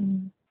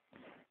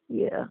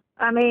 Yeah.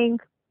 I mean,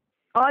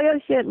 all your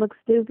shit looks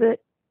stupid.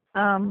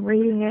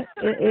 Reading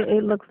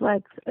it looks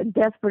like a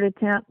desperate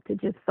attempt to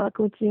just fuck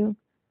with you.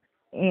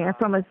 And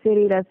from a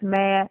city that's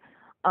mad.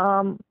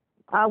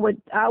 I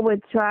would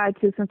try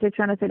to, since they're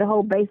trying to say the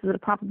whole basis of the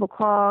probable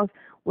cause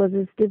was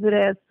a stupid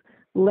ass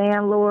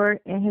landlord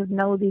and his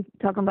nosy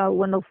talking about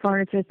with no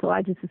furniture, so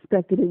I just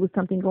suspected it was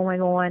something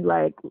going on,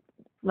 like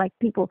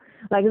people,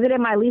 like, is it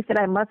in my lease that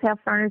I must have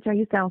furniture?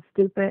 You sound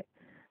stupid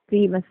to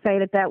even say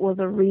that was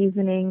a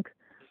reasoning,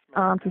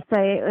 to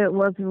say it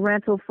was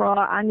rental fraud.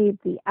 I need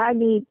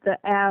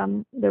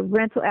the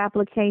rental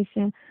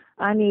application.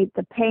 I need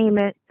the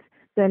payment,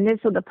 the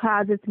initial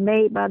deposits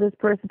made by this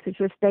person, since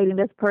you're stating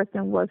this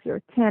person was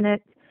your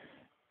tenant.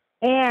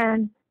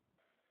 And,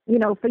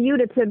 for you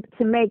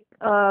to make,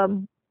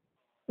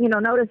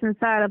 notice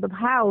inside of the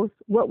house,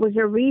 what was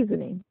your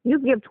reasoning? You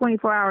give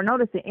 24-hour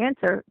notice to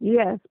enter,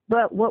 yes,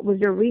 but what was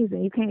your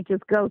reason? You can't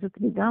just go just to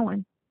be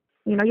going.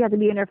 You have to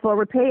be in there for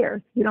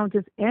repairs. You don't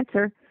just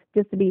enter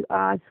just to be,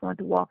 I just want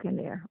to walk in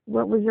there.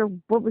 What was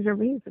your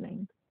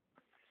reasoning?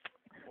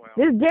 Well,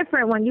 it's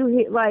different when you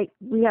hear,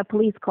 we have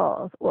police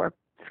calls or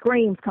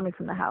screams coming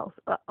from the house,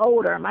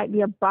 odor, might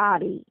be a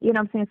body,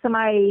 I'm saying,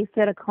 somebody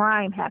said a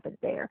crime happened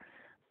there.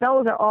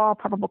 Those are all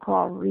probable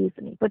cause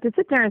reasoning. But to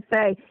sit there and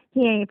say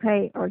he ain't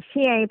paid or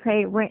she ain't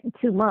paid rent in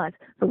 2 months,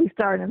 so we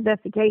start an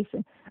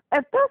investigation.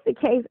 If that's the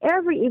case,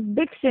 every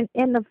eviction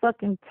in the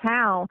fucking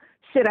town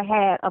should have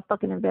had a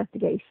fucking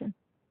investigation.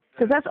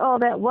 Because that's all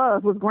that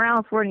was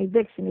grounds for an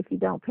eviction if you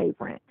don't pay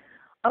rent.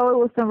 Oh, it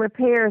was some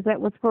repairs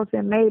that was supposed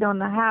to be made on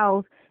the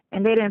house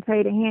and they didn't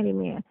pay the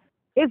handyman.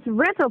 It's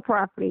rental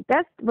property.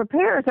 That's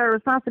repairs are a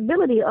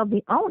responsibility of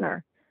the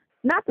owner,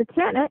 not the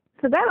tenant.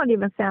 So that don't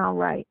even sound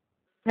right.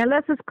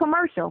 Unless it's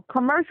commercial.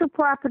 Commercial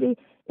property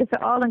is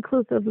an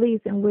all-inclusive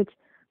lease in which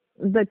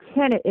the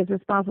tenant is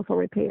responsible for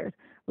repairs.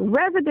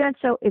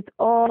 Residential, it's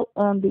all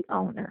on the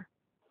owner.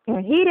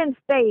 And he didn't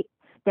state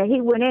that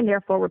he went in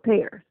there for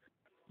repairs.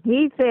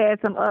 He said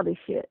some other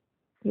shit.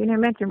 He didn't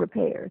mention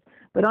repairs.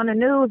 But on the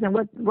news and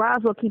what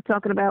Roswell keep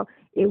talking about,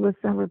 it was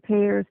some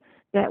repairs,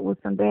 that was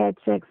some bad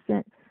checks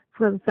sent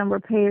for some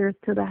repairs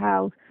to the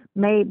house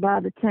made by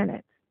the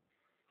tenants.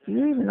 Do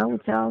you even know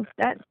what y'all...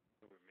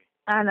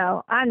 I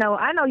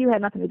know you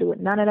had nothing to do with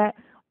none of that.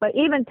 But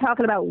even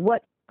talking about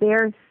what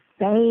they're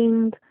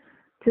saying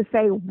to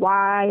say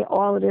why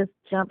all of this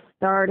jump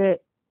started,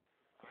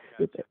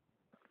 stupid.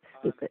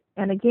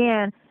 And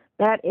again,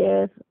 that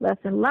is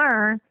lesson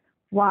learned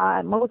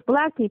why most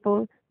black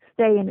people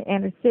stay in the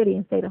inner city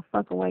and stay the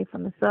fuck away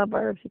from the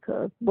suburbs,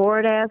 because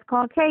bored-ass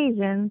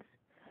Caucasians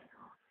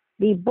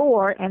be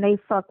bored and they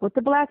fuck with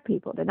the black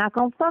people. They're not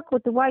going to fuck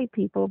with the white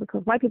people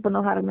because white people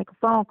know how to make a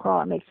phone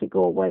call and make shit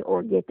go away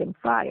or get them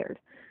fired.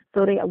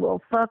 So they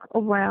will fuck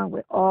around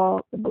with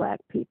all the black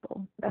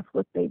people. That's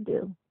what they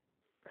do.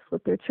 That's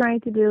what they're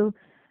trained to do,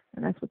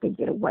 and that's what they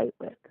get away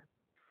with.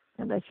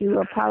 Unless you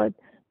are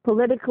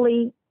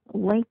politically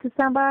linked to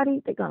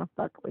somebody, they're going to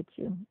fuck with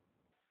you.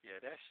 Yeah,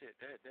 that shit,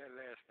 that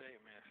last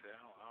statement said,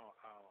 I'm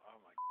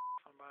like,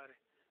 somebody,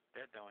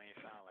 that don't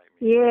even sound like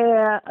me.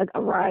 Yeah,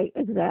 right,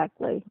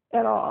 exactly,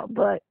 at all.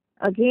 But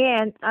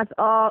again, that's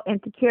all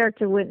into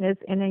character witness,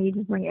 and then you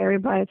just bring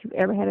everybody that you've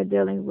ever had a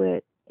dealing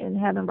with and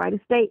have them write a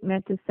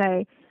statement to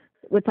say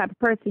what type of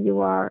person you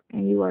are,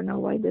 and you are no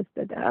way this,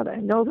 that, the other.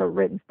 And those are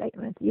written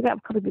statements. You have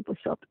a couple of people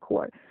show up to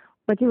court,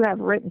 but you have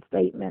written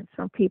statements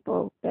from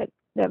people that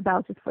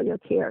vouches for your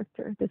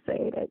character to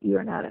say that you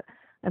are not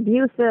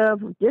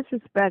abusive,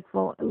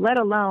 disrespectful, let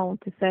alone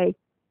to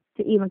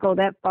even go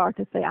that far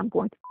to say I'm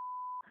going to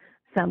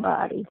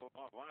somebody.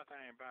 One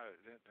thing about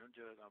it, them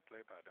judges don't play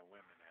about them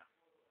women now.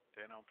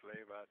 They don't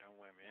play about them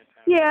women.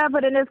 Yeah,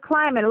 but in this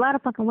climate, a lot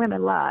of fucking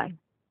women lie.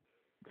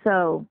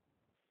 So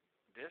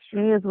it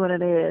is what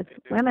it is.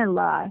 Women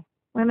lie.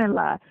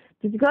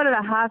 Did you go to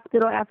the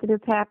hospital after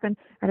this happened?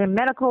 Are there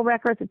medical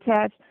records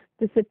attached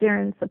to sit there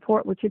and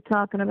support what you're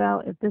talking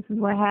about if this is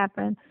what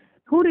happened?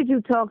 Who did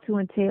you talk to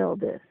and tell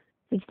this?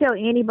 Did you tell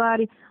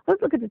anybody?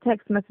 Let's look at the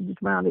text messages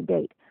around the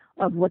date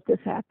of what this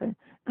happened.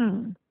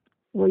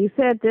 Well, you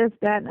said this,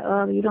 that, and the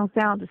other. You don't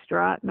sound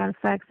distraught. Matter of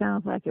fact,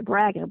 sounds like you're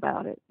bragging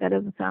about it. That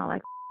doesn't sound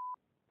like...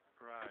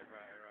 Right.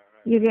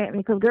 You get me?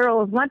 Because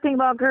girls, one thing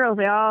about girls,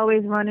 they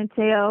always run and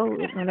tell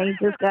when they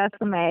just got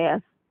some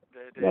ass.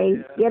 They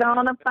get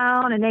on the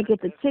phone and they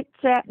get to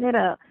chit-chatting it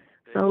up.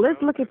 So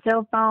let's look at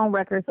your phone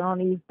records on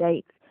these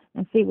dates.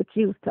 and see what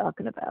you was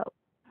talking about.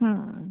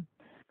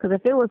 Because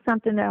if it was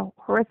something that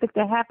horrific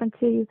that happened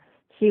to you,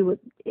 she would,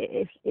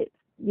 if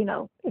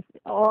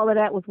all of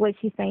that was what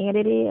she's saying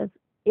it is,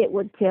 it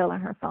would tell in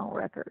her phone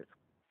records.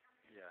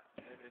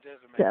 Yeah, it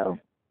doesn't make sense.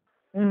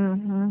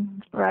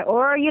 Right.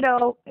 Or,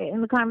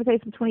 in the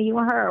conversation between you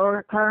and her,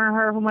 or her and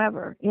her,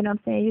 whomever, you know what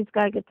I'm saying? You just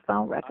got to get the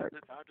phone record.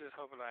 I'm just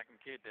hoping I can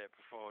get that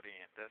before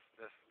then. That's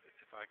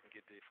if I can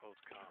get these folks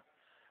come.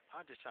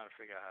 I'm just trying to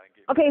figure out how to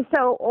get. Okay,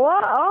 so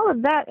all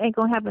of that ain't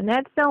going to happen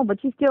that soon,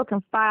 but you still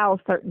can file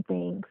certain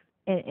things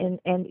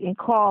and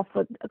call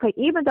for, okay,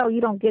 even though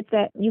you don't get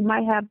that, you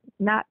may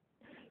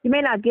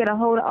not get a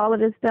hold of all of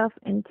this stuff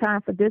in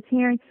time for this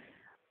hearing.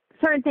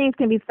 Certain things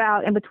can be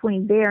filed in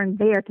between there and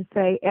there to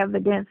say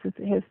evidence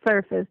has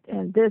surfaced,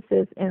 and this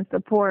is in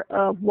support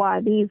of why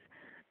these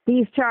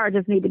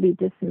charges need to be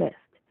dismissed.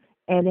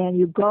 And then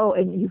you go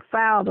and you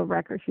file the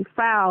records. You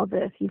file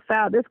this.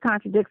 This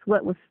contradicts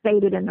what was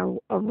stated in the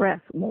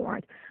arrest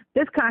warrant.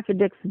 This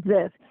contradicts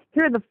this.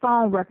 Here are the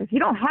phone records. You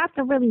don't have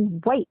to really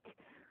wait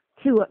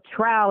to a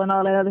trial and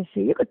all that other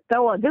shit. You could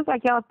throw it, just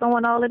like y'all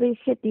throwing all of this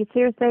shit, these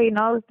hearsay and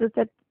all this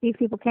that these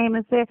people came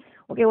and said,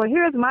 okay, well,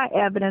 here's my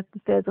evidence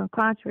that says on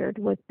contrary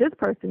to what this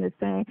person is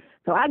saying,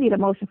 so I need a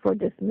motion for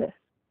dismiss.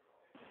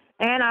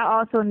 And I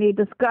also need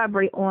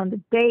discovery on the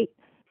date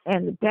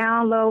and the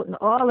download and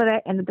all of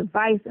that and the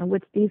device in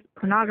which these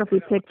pornography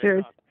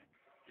pictures.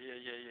 Yeah.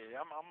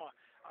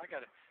 I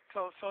got it.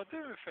 So do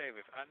me a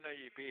favor. I know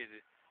you're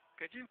busy.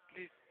 Could you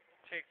please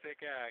text that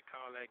guy,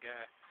 call that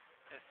guy,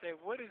 and say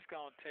what it's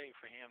going to take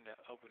for him to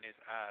open his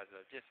eyes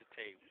up, just to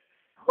tell you.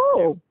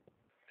 Who?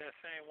 That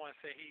same one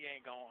said he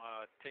ain't going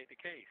to take the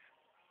case.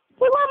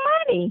 He want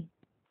money.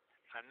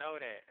 I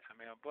know that. I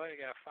mean, my boy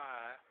got 5,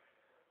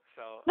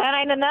 so. That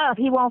ain't enough.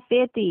 He want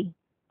 50.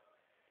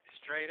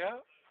 Straight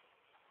up?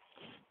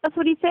 That's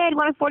what he said. He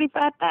wanted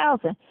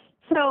 45,000.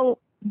 So,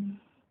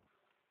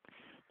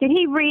 did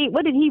he read?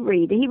 What did he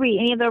read? Did he read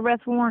any of the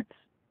arrest warrants?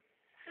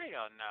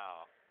 Hell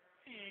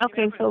no.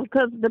 Okay, so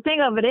because the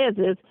thing of it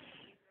is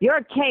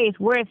your case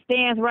where it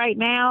stands right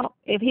now.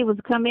 If he was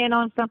to come in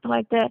on something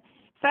like that,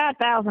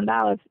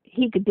 $5,000,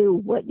 he could do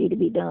what need to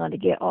be done to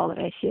get all of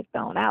that shit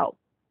thrown out.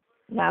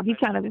 Now, if you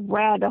kind of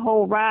ride the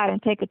whole ride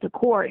and take it to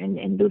court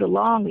and do the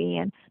long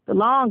end, the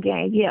long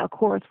game, yeah, of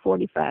course,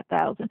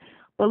 45,000.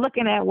 But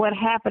looking at what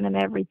happened and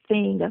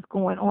everything that's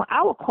going on,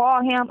 I will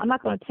call him. I'm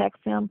not going to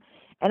text him,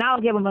 and I'll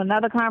give him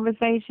another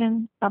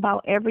conversation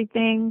about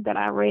everything that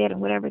I read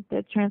and whatever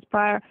that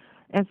transpired,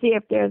 and see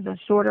if there's a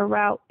shorter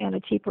route and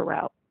a cheaper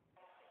route.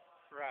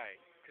 Right,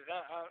 because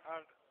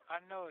I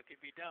know it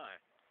could be done.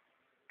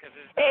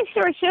 It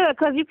sure should,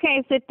 because you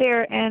can't sit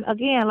there and,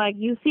 again, like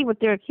you see what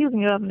they're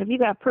accusing you of, and if you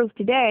got proof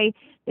today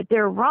that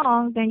they're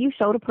wrong, then you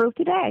show the proof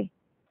today.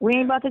 We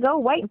ain't about to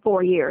go waiting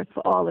 4 years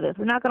for all of this.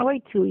 We're not going to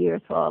wait 2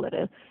 years for all of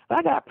this. If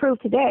I got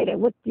proof today that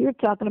what you're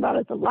talking about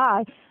is a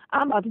lie,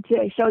 I'm about to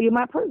show you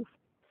my proof.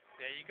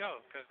 There you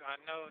go, because I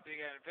know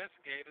they got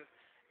investigators,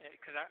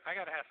 because I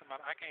got to have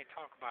somebody. I can't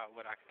talk about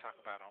what I can talk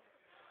about on.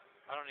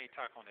 I don't need to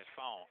talk on this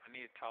phone. I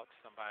need to talk to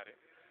somebody.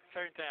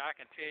 Certain things I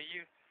can tell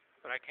you,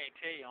 but I can't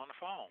tell you on the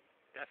phone.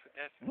 That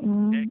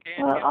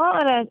well, all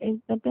of that is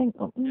the thing.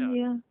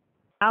 Yeah.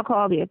 I'll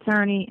call the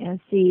attorney and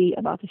see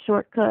about the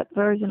shortcut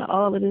version of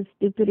all of this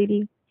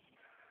stupidity.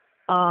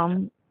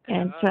 And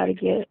try to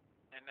get.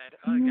 And that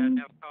other guy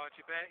never called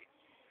you back?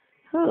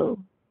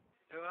 Who?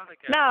 The other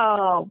guy.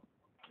 No.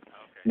 Okay.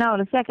 No,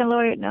 the second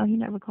lawyer. No, he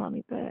never called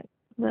me back.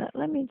 But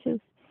let me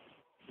just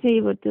see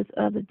what this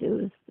other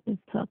dude is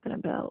talking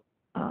about.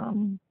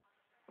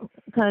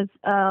 Because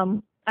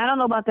I don't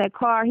know about that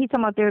car. He's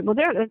talking about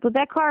was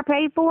that car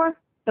paid for?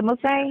 The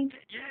Mustang?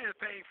 Yeah, it's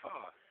paid for.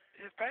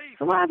 It's paid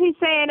So for. why is he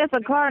saying there's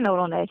a car note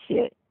on that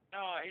shit? No,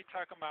 he's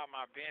talking about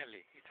my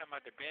Bentley. He's talking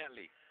about the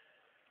Bentley.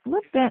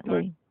 What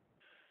Bentley?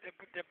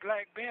 The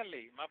black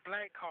Bentley, my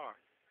black car.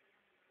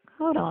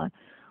 Hold on.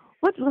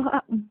 What's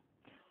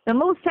the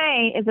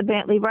Mustang is a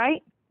Bentley,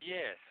 right?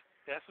 Yes,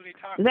 that's what he's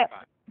talking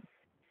about.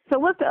 So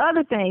what's the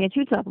other thing that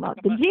you talking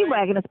about? The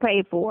G-Wagon is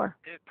paid for.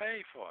 It's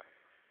paid for.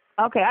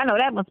 Okay, I know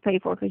that one's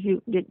paid for because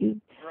you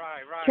traded.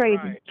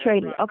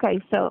 Right. Okay,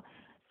 so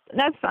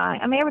that's fine.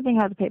 I mean, everything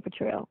has a paper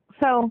trail.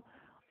 So,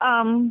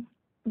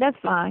 that's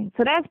fine.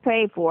 So that's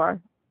paid for.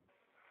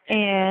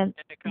 And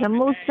the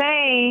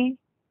Mustang,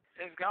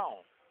 it's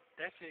gone.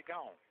 That shit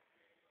gone.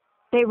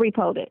 They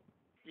repoed it.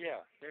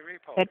 Yeah, they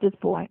repoed at this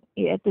point.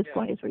 Yeah, at this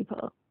point it's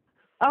repoed.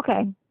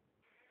 Okay,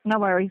 no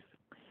worries.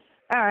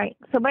 All right.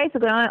 So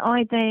basically, the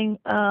only thing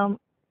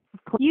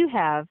you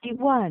have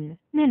 1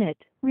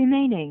 minute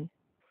remaining.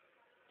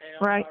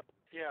 Right.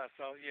 Because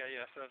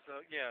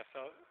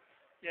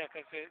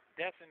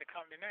that's in the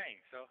company name.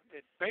 So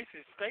it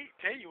basically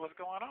tell you what's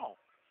going on.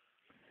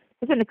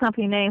 It's in the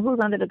company name. Who's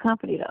under the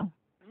company though?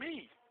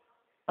 Me.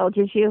 Oh,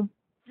 just you?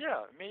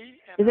 Yeah, me.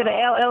 And, is it an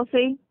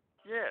LLC?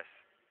 Yes.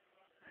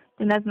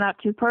 Then that's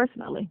not you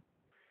personally.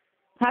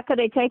 How could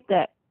they take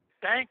that?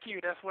 Thank you.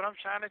 That's what I'm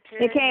trying to tell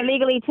you. They can't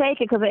legally take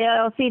it because the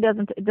LLC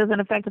doesn't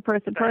affect the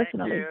person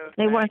personally.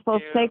 They weren't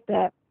supposed to take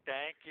that.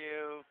 Thank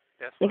you.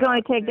 That's They what can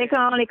only I they said.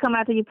 can only come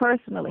after you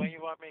personally. When you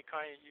want me to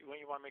call you? When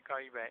you want me to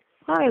call you back?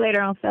 Probably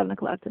later on 7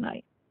 o'clock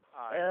tonight.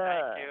 All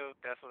right. Thank you.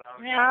 That's what I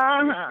was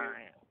trying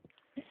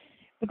to do.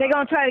 If they're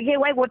gonna try to get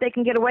away with what they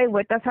can get away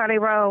with, that's how they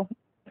roll.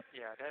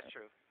 Yeah, that's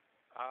true.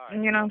 All right.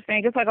 You know what I'm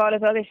saying? Just like all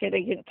this other shit,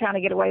 they get trying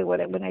to get away with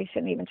it when they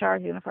shouldn't even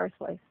charge you in the first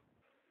place.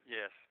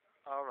 Yes.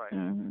 All right.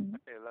 Mm-hmm.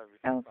 Okay, love you.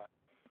 Oh. Bye.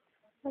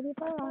 Love you,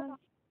 bye.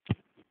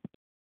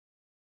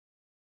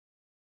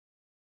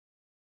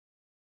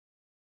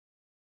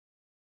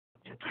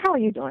 How are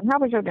you doing? How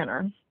was your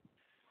dinner?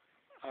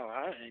 Oh,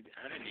 I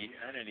didn't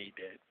eat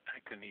that. I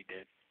couldn't eat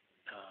that.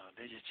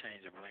 They just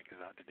changed the blankets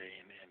out today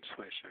and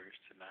sweatshirts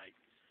tonight.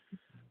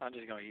 I'm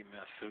just gonna eat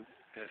my soup.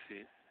 That's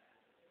it.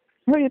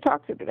 Who you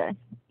talk to today?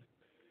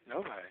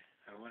 Nobody.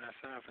 I went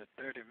outside for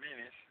 30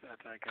 minutes. I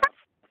think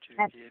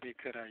they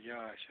cut our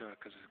yard short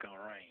because it's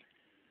gonna rain.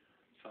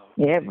 So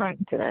Yeah, it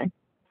rained today.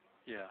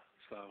 yeah.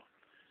 So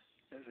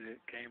that's it.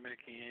 Came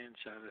back in,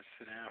 tried to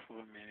sit down for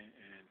a minute,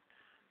 and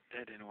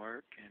that didn't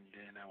work. And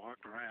then I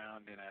walked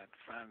around, and I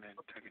finally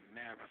took a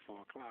nap at 4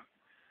 o'clock.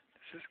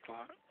 6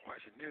 o'clock,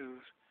 watched the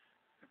news.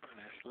 Put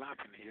that slop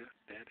in here.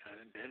 That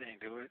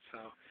ain't do it.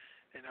 So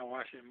then I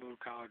watched a movie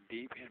called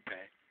Deep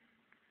Impact.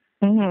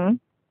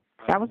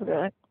 That was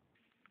good.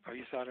 Oh,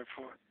 you saw that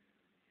before?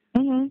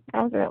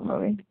 That was a good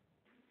movie.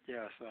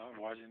 Yeah, so I'm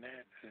watching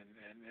that,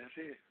 and that's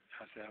it.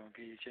 I said I'm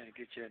gonna give you a chance to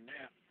get you a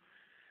nap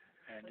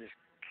and just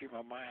keep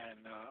my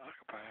mind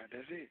occupied.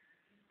 That's it.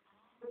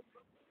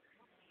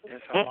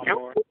 That's how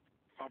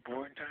my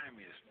boring time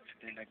is. And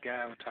then the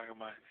guy was talking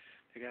about,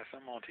 they got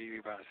something on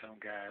TV about some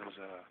guy who's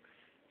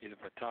he's a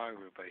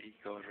photographer, but he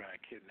goes around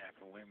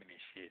kidnapping women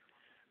and shit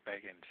back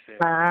in the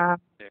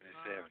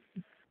 77.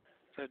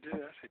 So,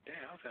 dude, I said,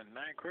 damn, I was in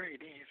 9th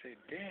grade then. He said,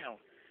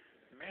 damn,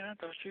 man, I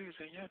thought you was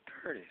in your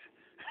 30s.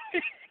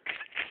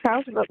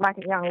 Charles look like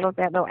a young look,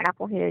 that little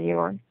apple head of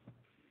yours.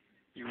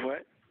 You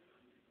what?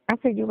 I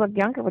said you look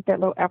younger with that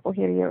little apple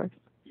head of yours.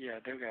 Yeah,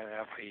 they got an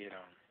apple head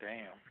on.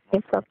 Damn.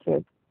 It's so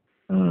cute.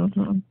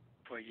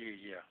 For you,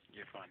 yeah,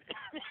 you're funny.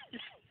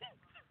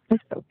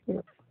 It's so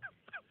cute.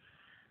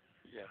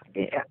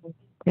 Yeah.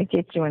 It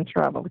gets you in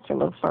trouble with your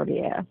little flirty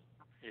ass.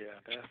 Yeah,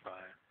 that's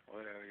fine.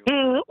 Whatever you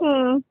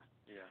want.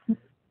 Yeah.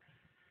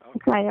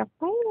 Okay.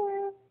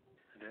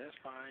 That's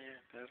fine.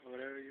 That's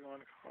whatever you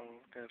want to call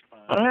it. That's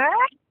fine.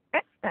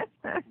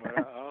 But I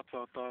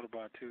also thought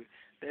about, too,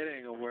 that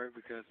ain't going to work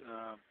because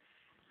I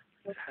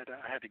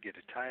had to get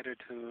a title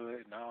to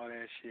it and all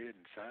that shit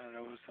and sign it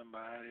over to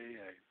somebody.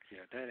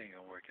 Yeah, that ain't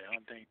going to work. I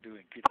don't think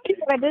doing get All you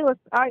gotta do is,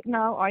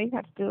 all you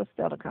have to do is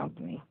sell the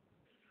company.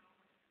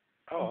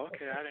 Oh,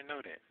 okay. I didn't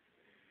know that.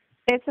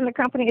 It's in the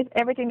company. It's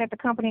everything that the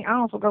company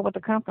owns will go with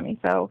the company.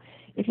 So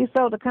if you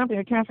sold the company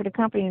or transfer the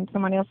company in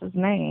someone else's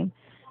name,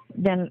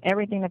 then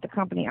everything that the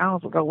company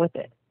owns will go with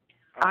it.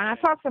 And I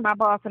talked to my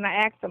boss and I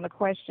asked him the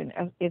question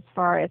as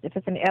far as if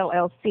it's an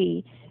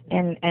LLC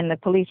and the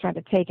police trying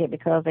to take it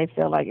because they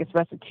feel like it's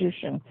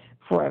restitution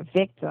for a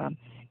victim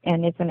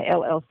and it's an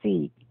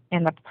LLC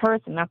and the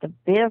person, not the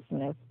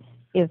business,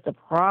 is the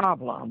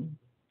problem.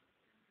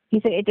 He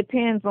said it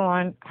depends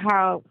on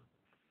how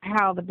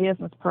the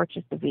business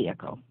purchased the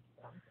vehicle.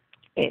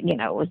 Can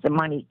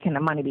the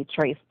money be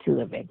traced to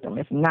the victim?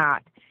 If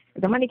not,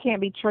 if the money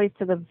can't be traced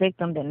to the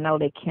victim, then no,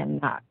 they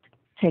cannot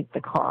take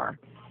the car.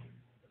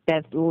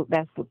 That's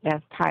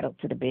titled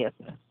to the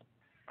business.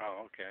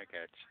 Oh, okay, I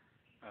got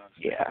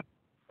you. Yeah.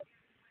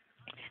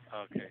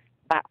 Okay.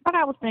 But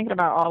I was thinking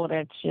about all of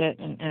that shit,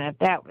 and at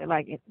that,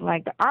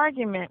 like the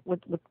argument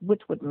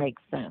which would make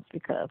sense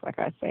because, like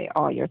I say,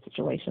 all your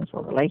situations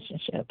were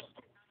relationships,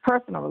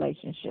 personal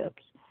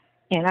relationships,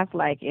 and that's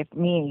like if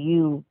me and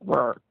you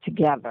were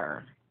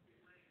together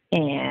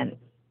in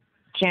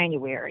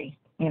January,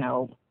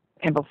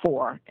 and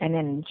before, and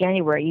then in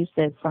January you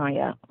said,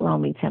 Sonya,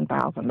 loan me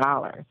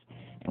 $10,000.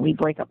 And we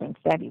break up in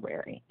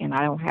February, and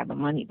I don't have the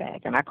money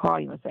back. And I call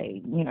you and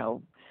say,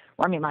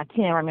 run me my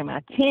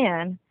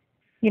 10,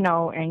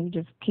 and you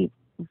just keep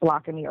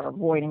blocking me or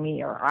avoiding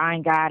me or I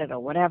ain't got it or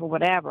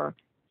whatever.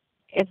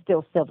 It's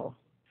still civil,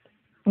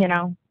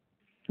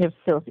 It's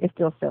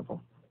still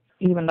civil,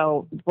 even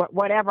though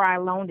whatever I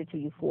loaned it to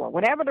you for,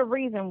 whatever the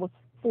reason was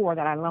for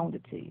that I loaned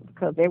it to you,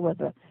 because there was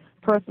a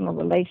personal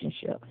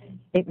relationship,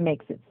 it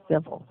makes it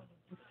civil.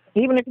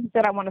 Even if you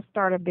said I want to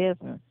start a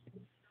business,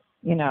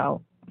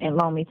 and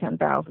loan me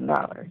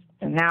 $10,000,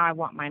 and now I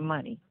want my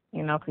money,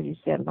 because you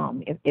said loan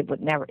me. It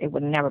would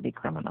never be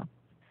criminal.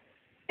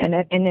 And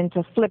then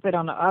to flip it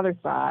on the other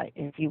side,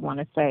 if you want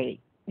to say,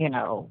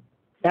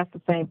 that's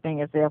the same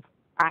thing as if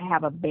I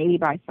have a baby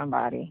by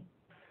somebody.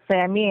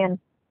 Say me and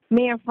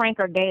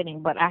Frank are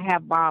dating, but I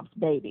have Bob's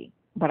baby,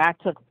 but I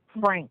took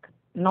Frank,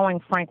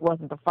 knowing Frank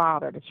wasn't the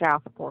father, to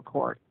child support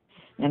court,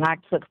 and I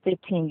took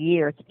 15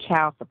 years to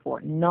child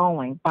support,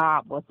 knowing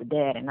Bob was the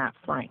dad and not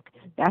Frank.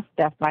 That's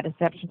theft by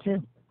deception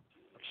too.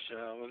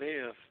 Sure it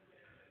is.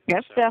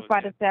 That's theft by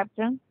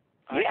deception.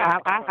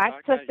 I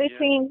took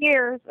 15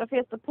 years of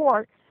his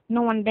support,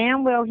 knowing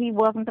damn well he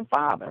wasn't the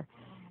father.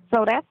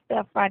 So that's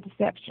theft by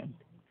deception.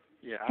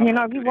 Yeah.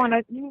 If you want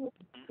to,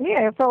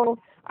 so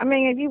I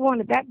mean, if you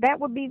wanted that, that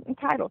would be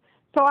entitled.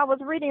 So I was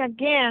reading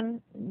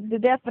again the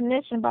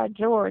definition by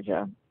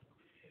Georgia,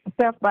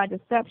 theft by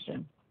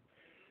deception,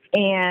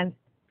 and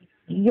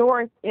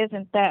yours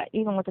isn't that.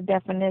 Even with the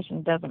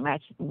definition, doesn't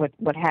match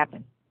what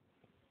happened.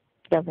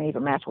 Doesn't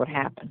even match what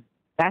happened.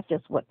 That's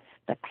just what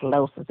the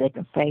closest they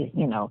can say,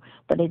 you know.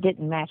 But it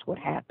didn't match what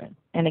happened.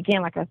 And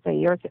again, like I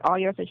say, all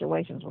your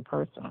situations were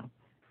personal.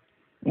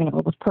 You know,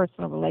 it was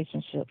personal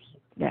relationships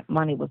that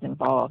money was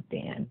involved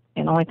in,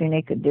 and the only thing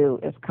they could do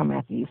is come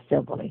after you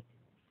civilly.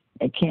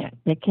 They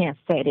can't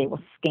say they were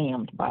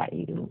scammed by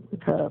you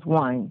because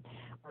one,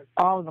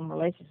 all of them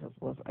relationships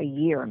was a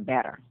year and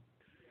better.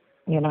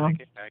 You know, I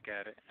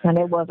got it. And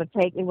it was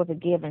a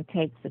give and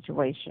take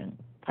situation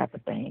type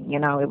of thing. You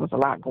know, it was a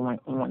lot going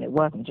on. It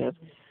wasn't just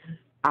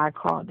I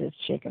called this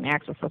chick and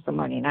asked her for some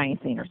money and I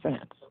ain't seen her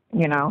since.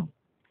 You know,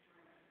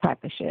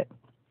 type of shit.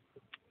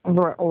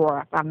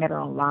 Or if I met her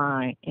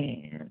online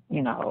and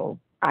you know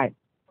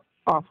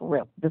off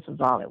rip, this is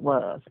all it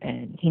was,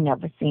 and she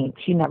never seen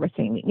me. You know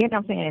what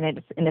I'm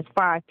saying? And it's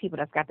 5 people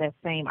that's got that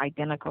same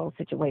identical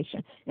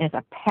situation, and it's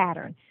a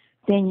pattern.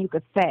 Then you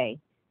could say,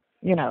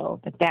 you know,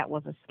 that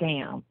was a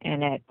scam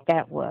and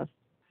that was,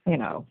 you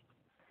know,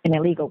 an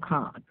illegal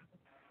con.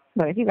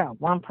 But if you got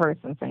one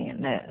person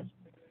saying this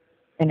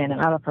and then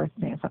another person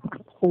saying something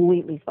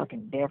completely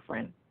fucking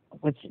different,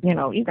 which, you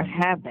know, you can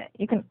have that.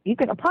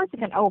 A person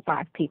can owe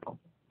 5 people.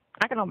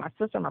 I can owe my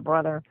sister, my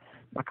brother,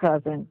 my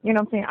cousin. You know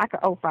what I'm saying? I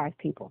could owe 5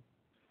 people.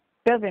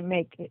 Doesn't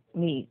make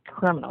me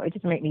criminal. It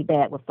just makes me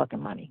bad with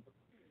fucking money.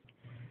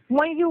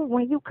 When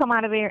you come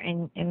out of there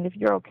and if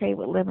you're okay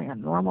with living a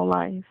normal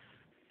life,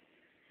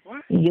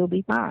 what? You'll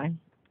be fine.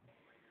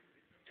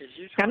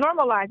 A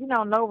normal life, you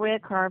know, no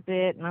red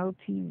carpet, no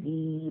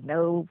TV,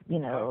 no, you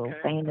know,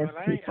 famous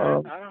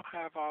people. I don't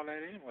have all that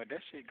anyway. That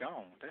shit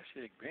gone. That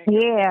shit been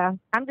gone. Yeah,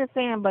 I'm just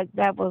saying, but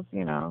that was,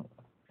 you know,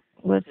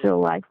 what your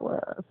life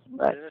was.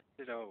 But that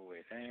shit over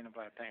with. I ain't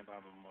about to think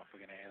about my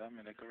motherfucking ass. I'm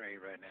in the grave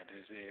right now.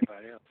 Just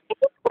everybody else.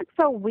 It's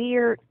so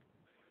weird.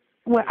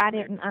 What I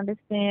didn't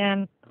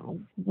understand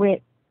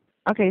with.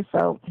 Okay,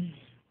 so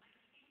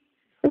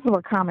this is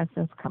where common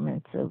sense come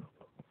into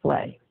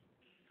play.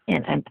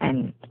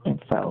 And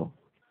so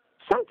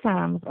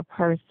sometimes a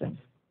person,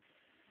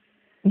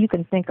 you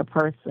can think a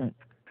person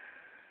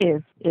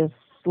is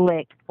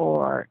slick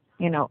or,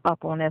 you know,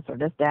 up on this or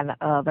this, that, and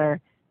the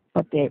other,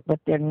 but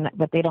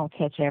they don't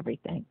catch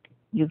everything.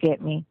 You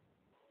get me?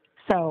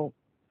 So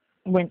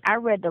when I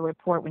read the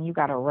report when you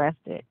got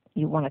arrested,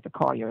 you wanted to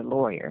call your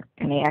lawyer,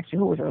 and they asked you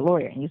who was your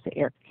lawyer, and you said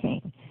Eric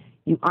King.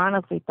 You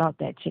honestly thought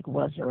that chick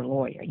was your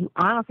lawyer. You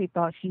honestly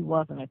thought she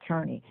was an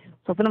attorney.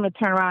 So for them to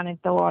turn around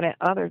and throw all that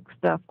other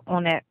stuff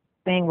on that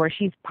thing where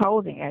she's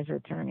posing as your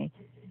attorney,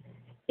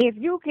 if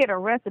you get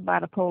arrested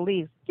by the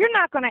police, you're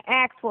not going to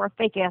ask for a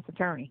fake-ass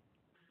attorney.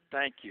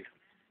 Thank you.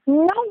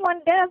 No one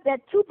does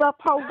that to the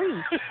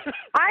police.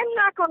 I'm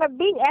not going to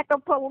be at the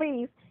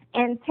police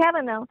and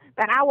telling them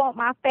that I want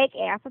my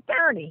fake-ass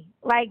attorney.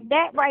 Like,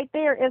 that right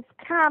there is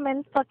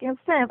common fucking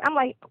sense. I'm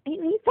like, he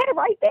said it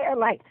right there.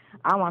 Like,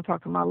 I want to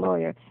talk to my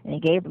lawyer. And he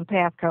gave him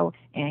passcode,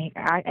 and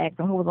I asked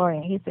him who was the lawyer,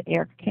 and he said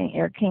Eric King.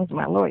 Eric King's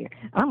my lawyer.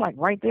 I'm like,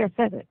 right there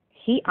says it.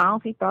 He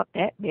honestly thought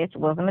that bitch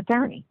was an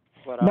attorney.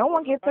 No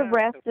one gets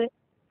arrested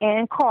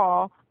and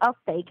call a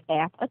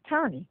fake-ass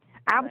attorney.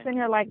 I was sitting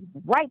here like,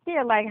 right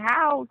there, like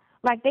how,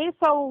 like this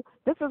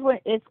is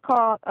what it's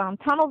called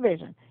tunnel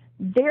vision.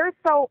 They're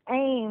so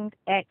aimed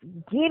at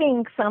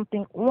getting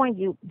something on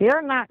you,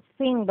 they're not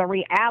seeing the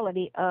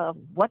reality of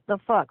what the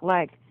fuck.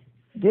 Like,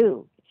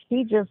 dude,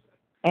 he just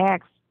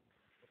asked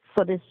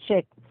for this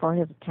chick for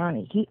his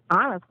attorney. He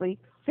honestly,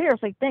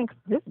 seriously thinks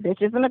this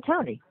bitch is an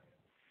attorney.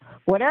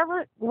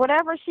 Whatever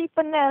she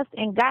finessed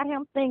and got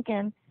him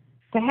thinking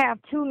to have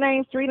 2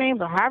 names, 3 names,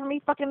 or however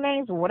many fucking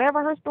names, or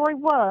whatever her story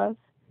was,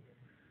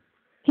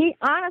 he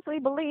honestly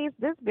believes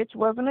this bitch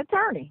was an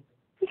attorney.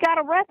 He got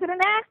arrested and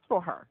asked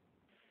for her.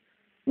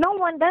 No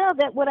one does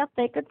that with a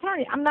fake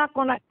attorney. I'm not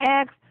going to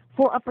ask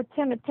for a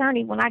pretend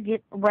attorney when I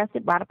get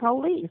arrested by the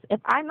police.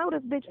 If I know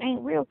this bitch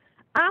ain't real,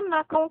 I'm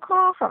not going to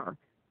call her.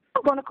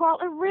 I'm going to call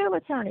a real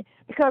attorney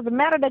because the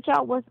matter that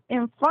y'all was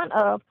in front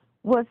of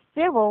was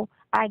civil.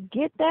 I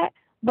get that.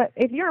 But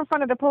if you're in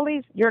front of the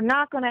police, you're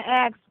not going to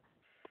ask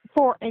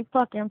for a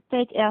fucking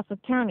fake-ass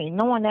attorney,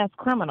 knowing that's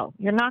criminal.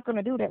 You're not going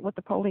to do that with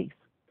the police.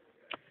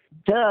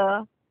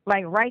 Duh.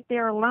 Like, right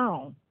there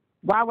alone.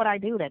 Why would I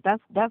do that?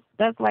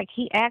 That's like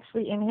he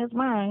actually, in his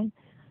mind,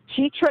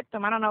 she tricked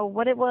him. I don't know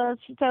what it was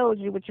she told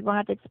you, but you're going to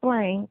have to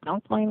explain. Don't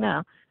explain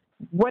now.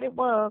 What it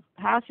was,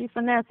 how she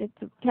finessed it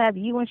to have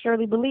you and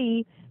Shirley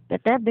believe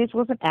that bitch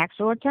was an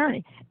actual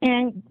attorney.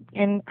 And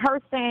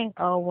her saying,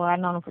 oh, well, I've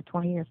known him for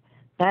 20 years.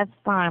 That's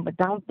fine, but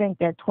don't think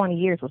that 20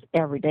 years was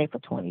every day for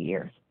 20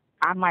 years.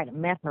 I might have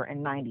met her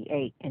in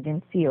 98 and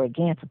didn't see her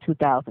again till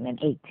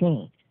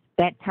 2018.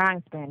 That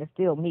time span is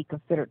still me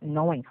considered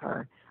knowing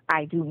her.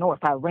 I do know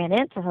if I ran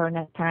into her in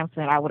that time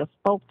span, I would have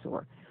spoke to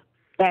her.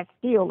 That's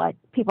still like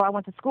people I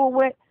went to school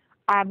with,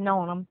 I've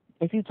known them.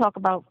 If you talk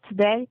about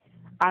today,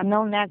 I've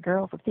known that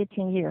girl for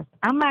 15 years.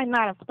 I might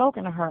not have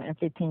spoken to her in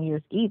 15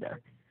 years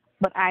either,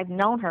 but I've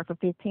known her for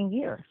 15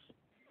 years.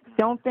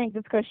 Don't think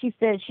just because she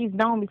said she's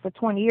known me for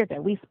 20 years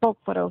that we spoke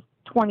for those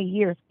 20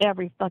 years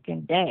every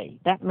fucking day.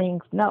 That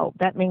means no.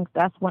 That means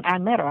that's when I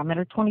met her. I met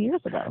her 20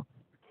 years ago.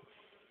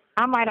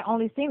 I might have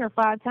only seen her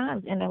 5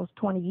 times in those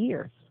 20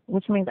 years,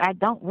 which means I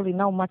don't really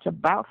know much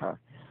about her.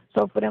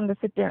 So for them to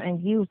sit there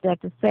and use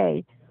that to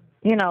say,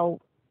 you know,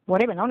 well,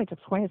 they've been known each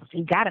other for 20 years, so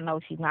you got to know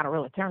she's not a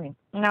real attorney.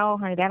 No,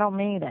 honey, that don't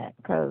mean that,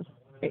 because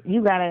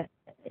you got to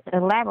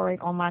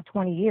elaborate on my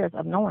 20 years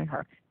of knowing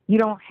her. You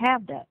don't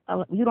have that.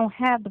 You don't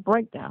have the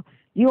breakdown.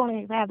 You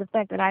only have the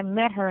fact that I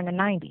met her in the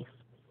 90s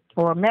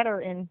or met her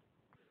in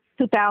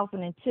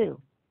 2002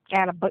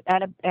 at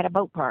a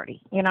boat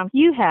party. You know,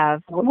 You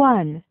have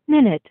 1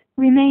 minute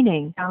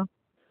remaining.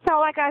 So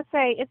like I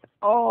say, it's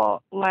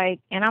all like,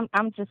 and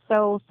I'm just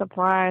so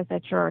surprised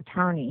that your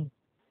attorney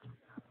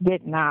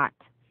did not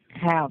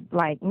have,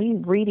 like, me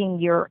reading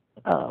your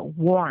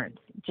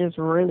warrants just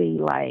really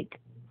like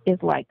is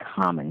like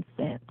common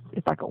sense.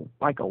 It's like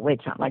a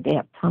witch hunt. Like they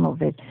have tunnel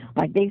vision.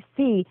 Like they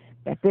see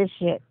that this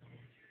shit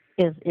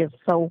is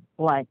so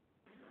like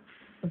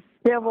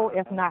civil,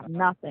 if not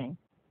nothing.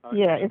 Okay.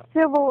 Yeah, it's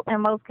civil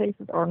in most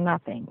cases or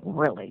nothing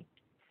really.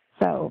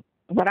 So,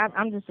 but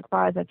I'm just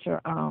surprised at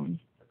your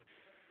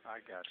I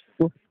got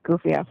you.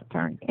 Goofy ass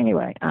attorney.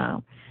 Anyway,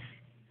 love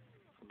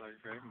you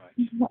very much.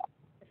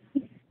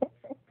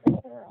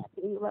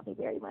 You love me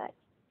very much.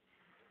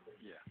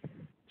 Yeah,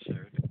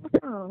 sure.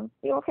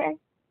 You okay?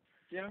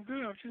 Yeah, I'm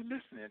good. I'm just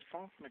listening. The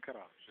phone's gonna cut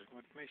off. Just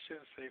want to make sure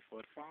it's safe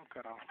for the phone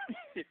cut off.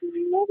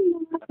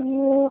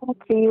 I'll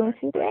see you in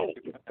 2 days.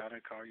 I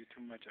didn't call you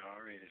too much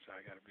already, so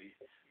I gotta be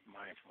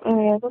mindful.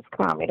 Yeah, just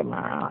call me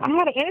tomorrow. I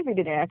had an interview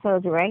today. I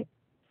told you, right?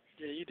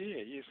 Yeah, you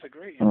did. It's a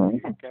great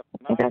interview. I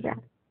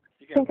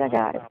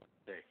got it.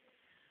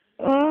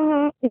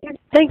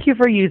 Thank you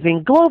for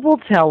using Global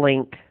Tel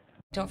Link.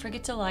 Don't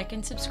forget to like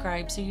and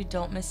subscribe so you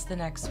don't miss the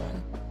next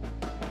one.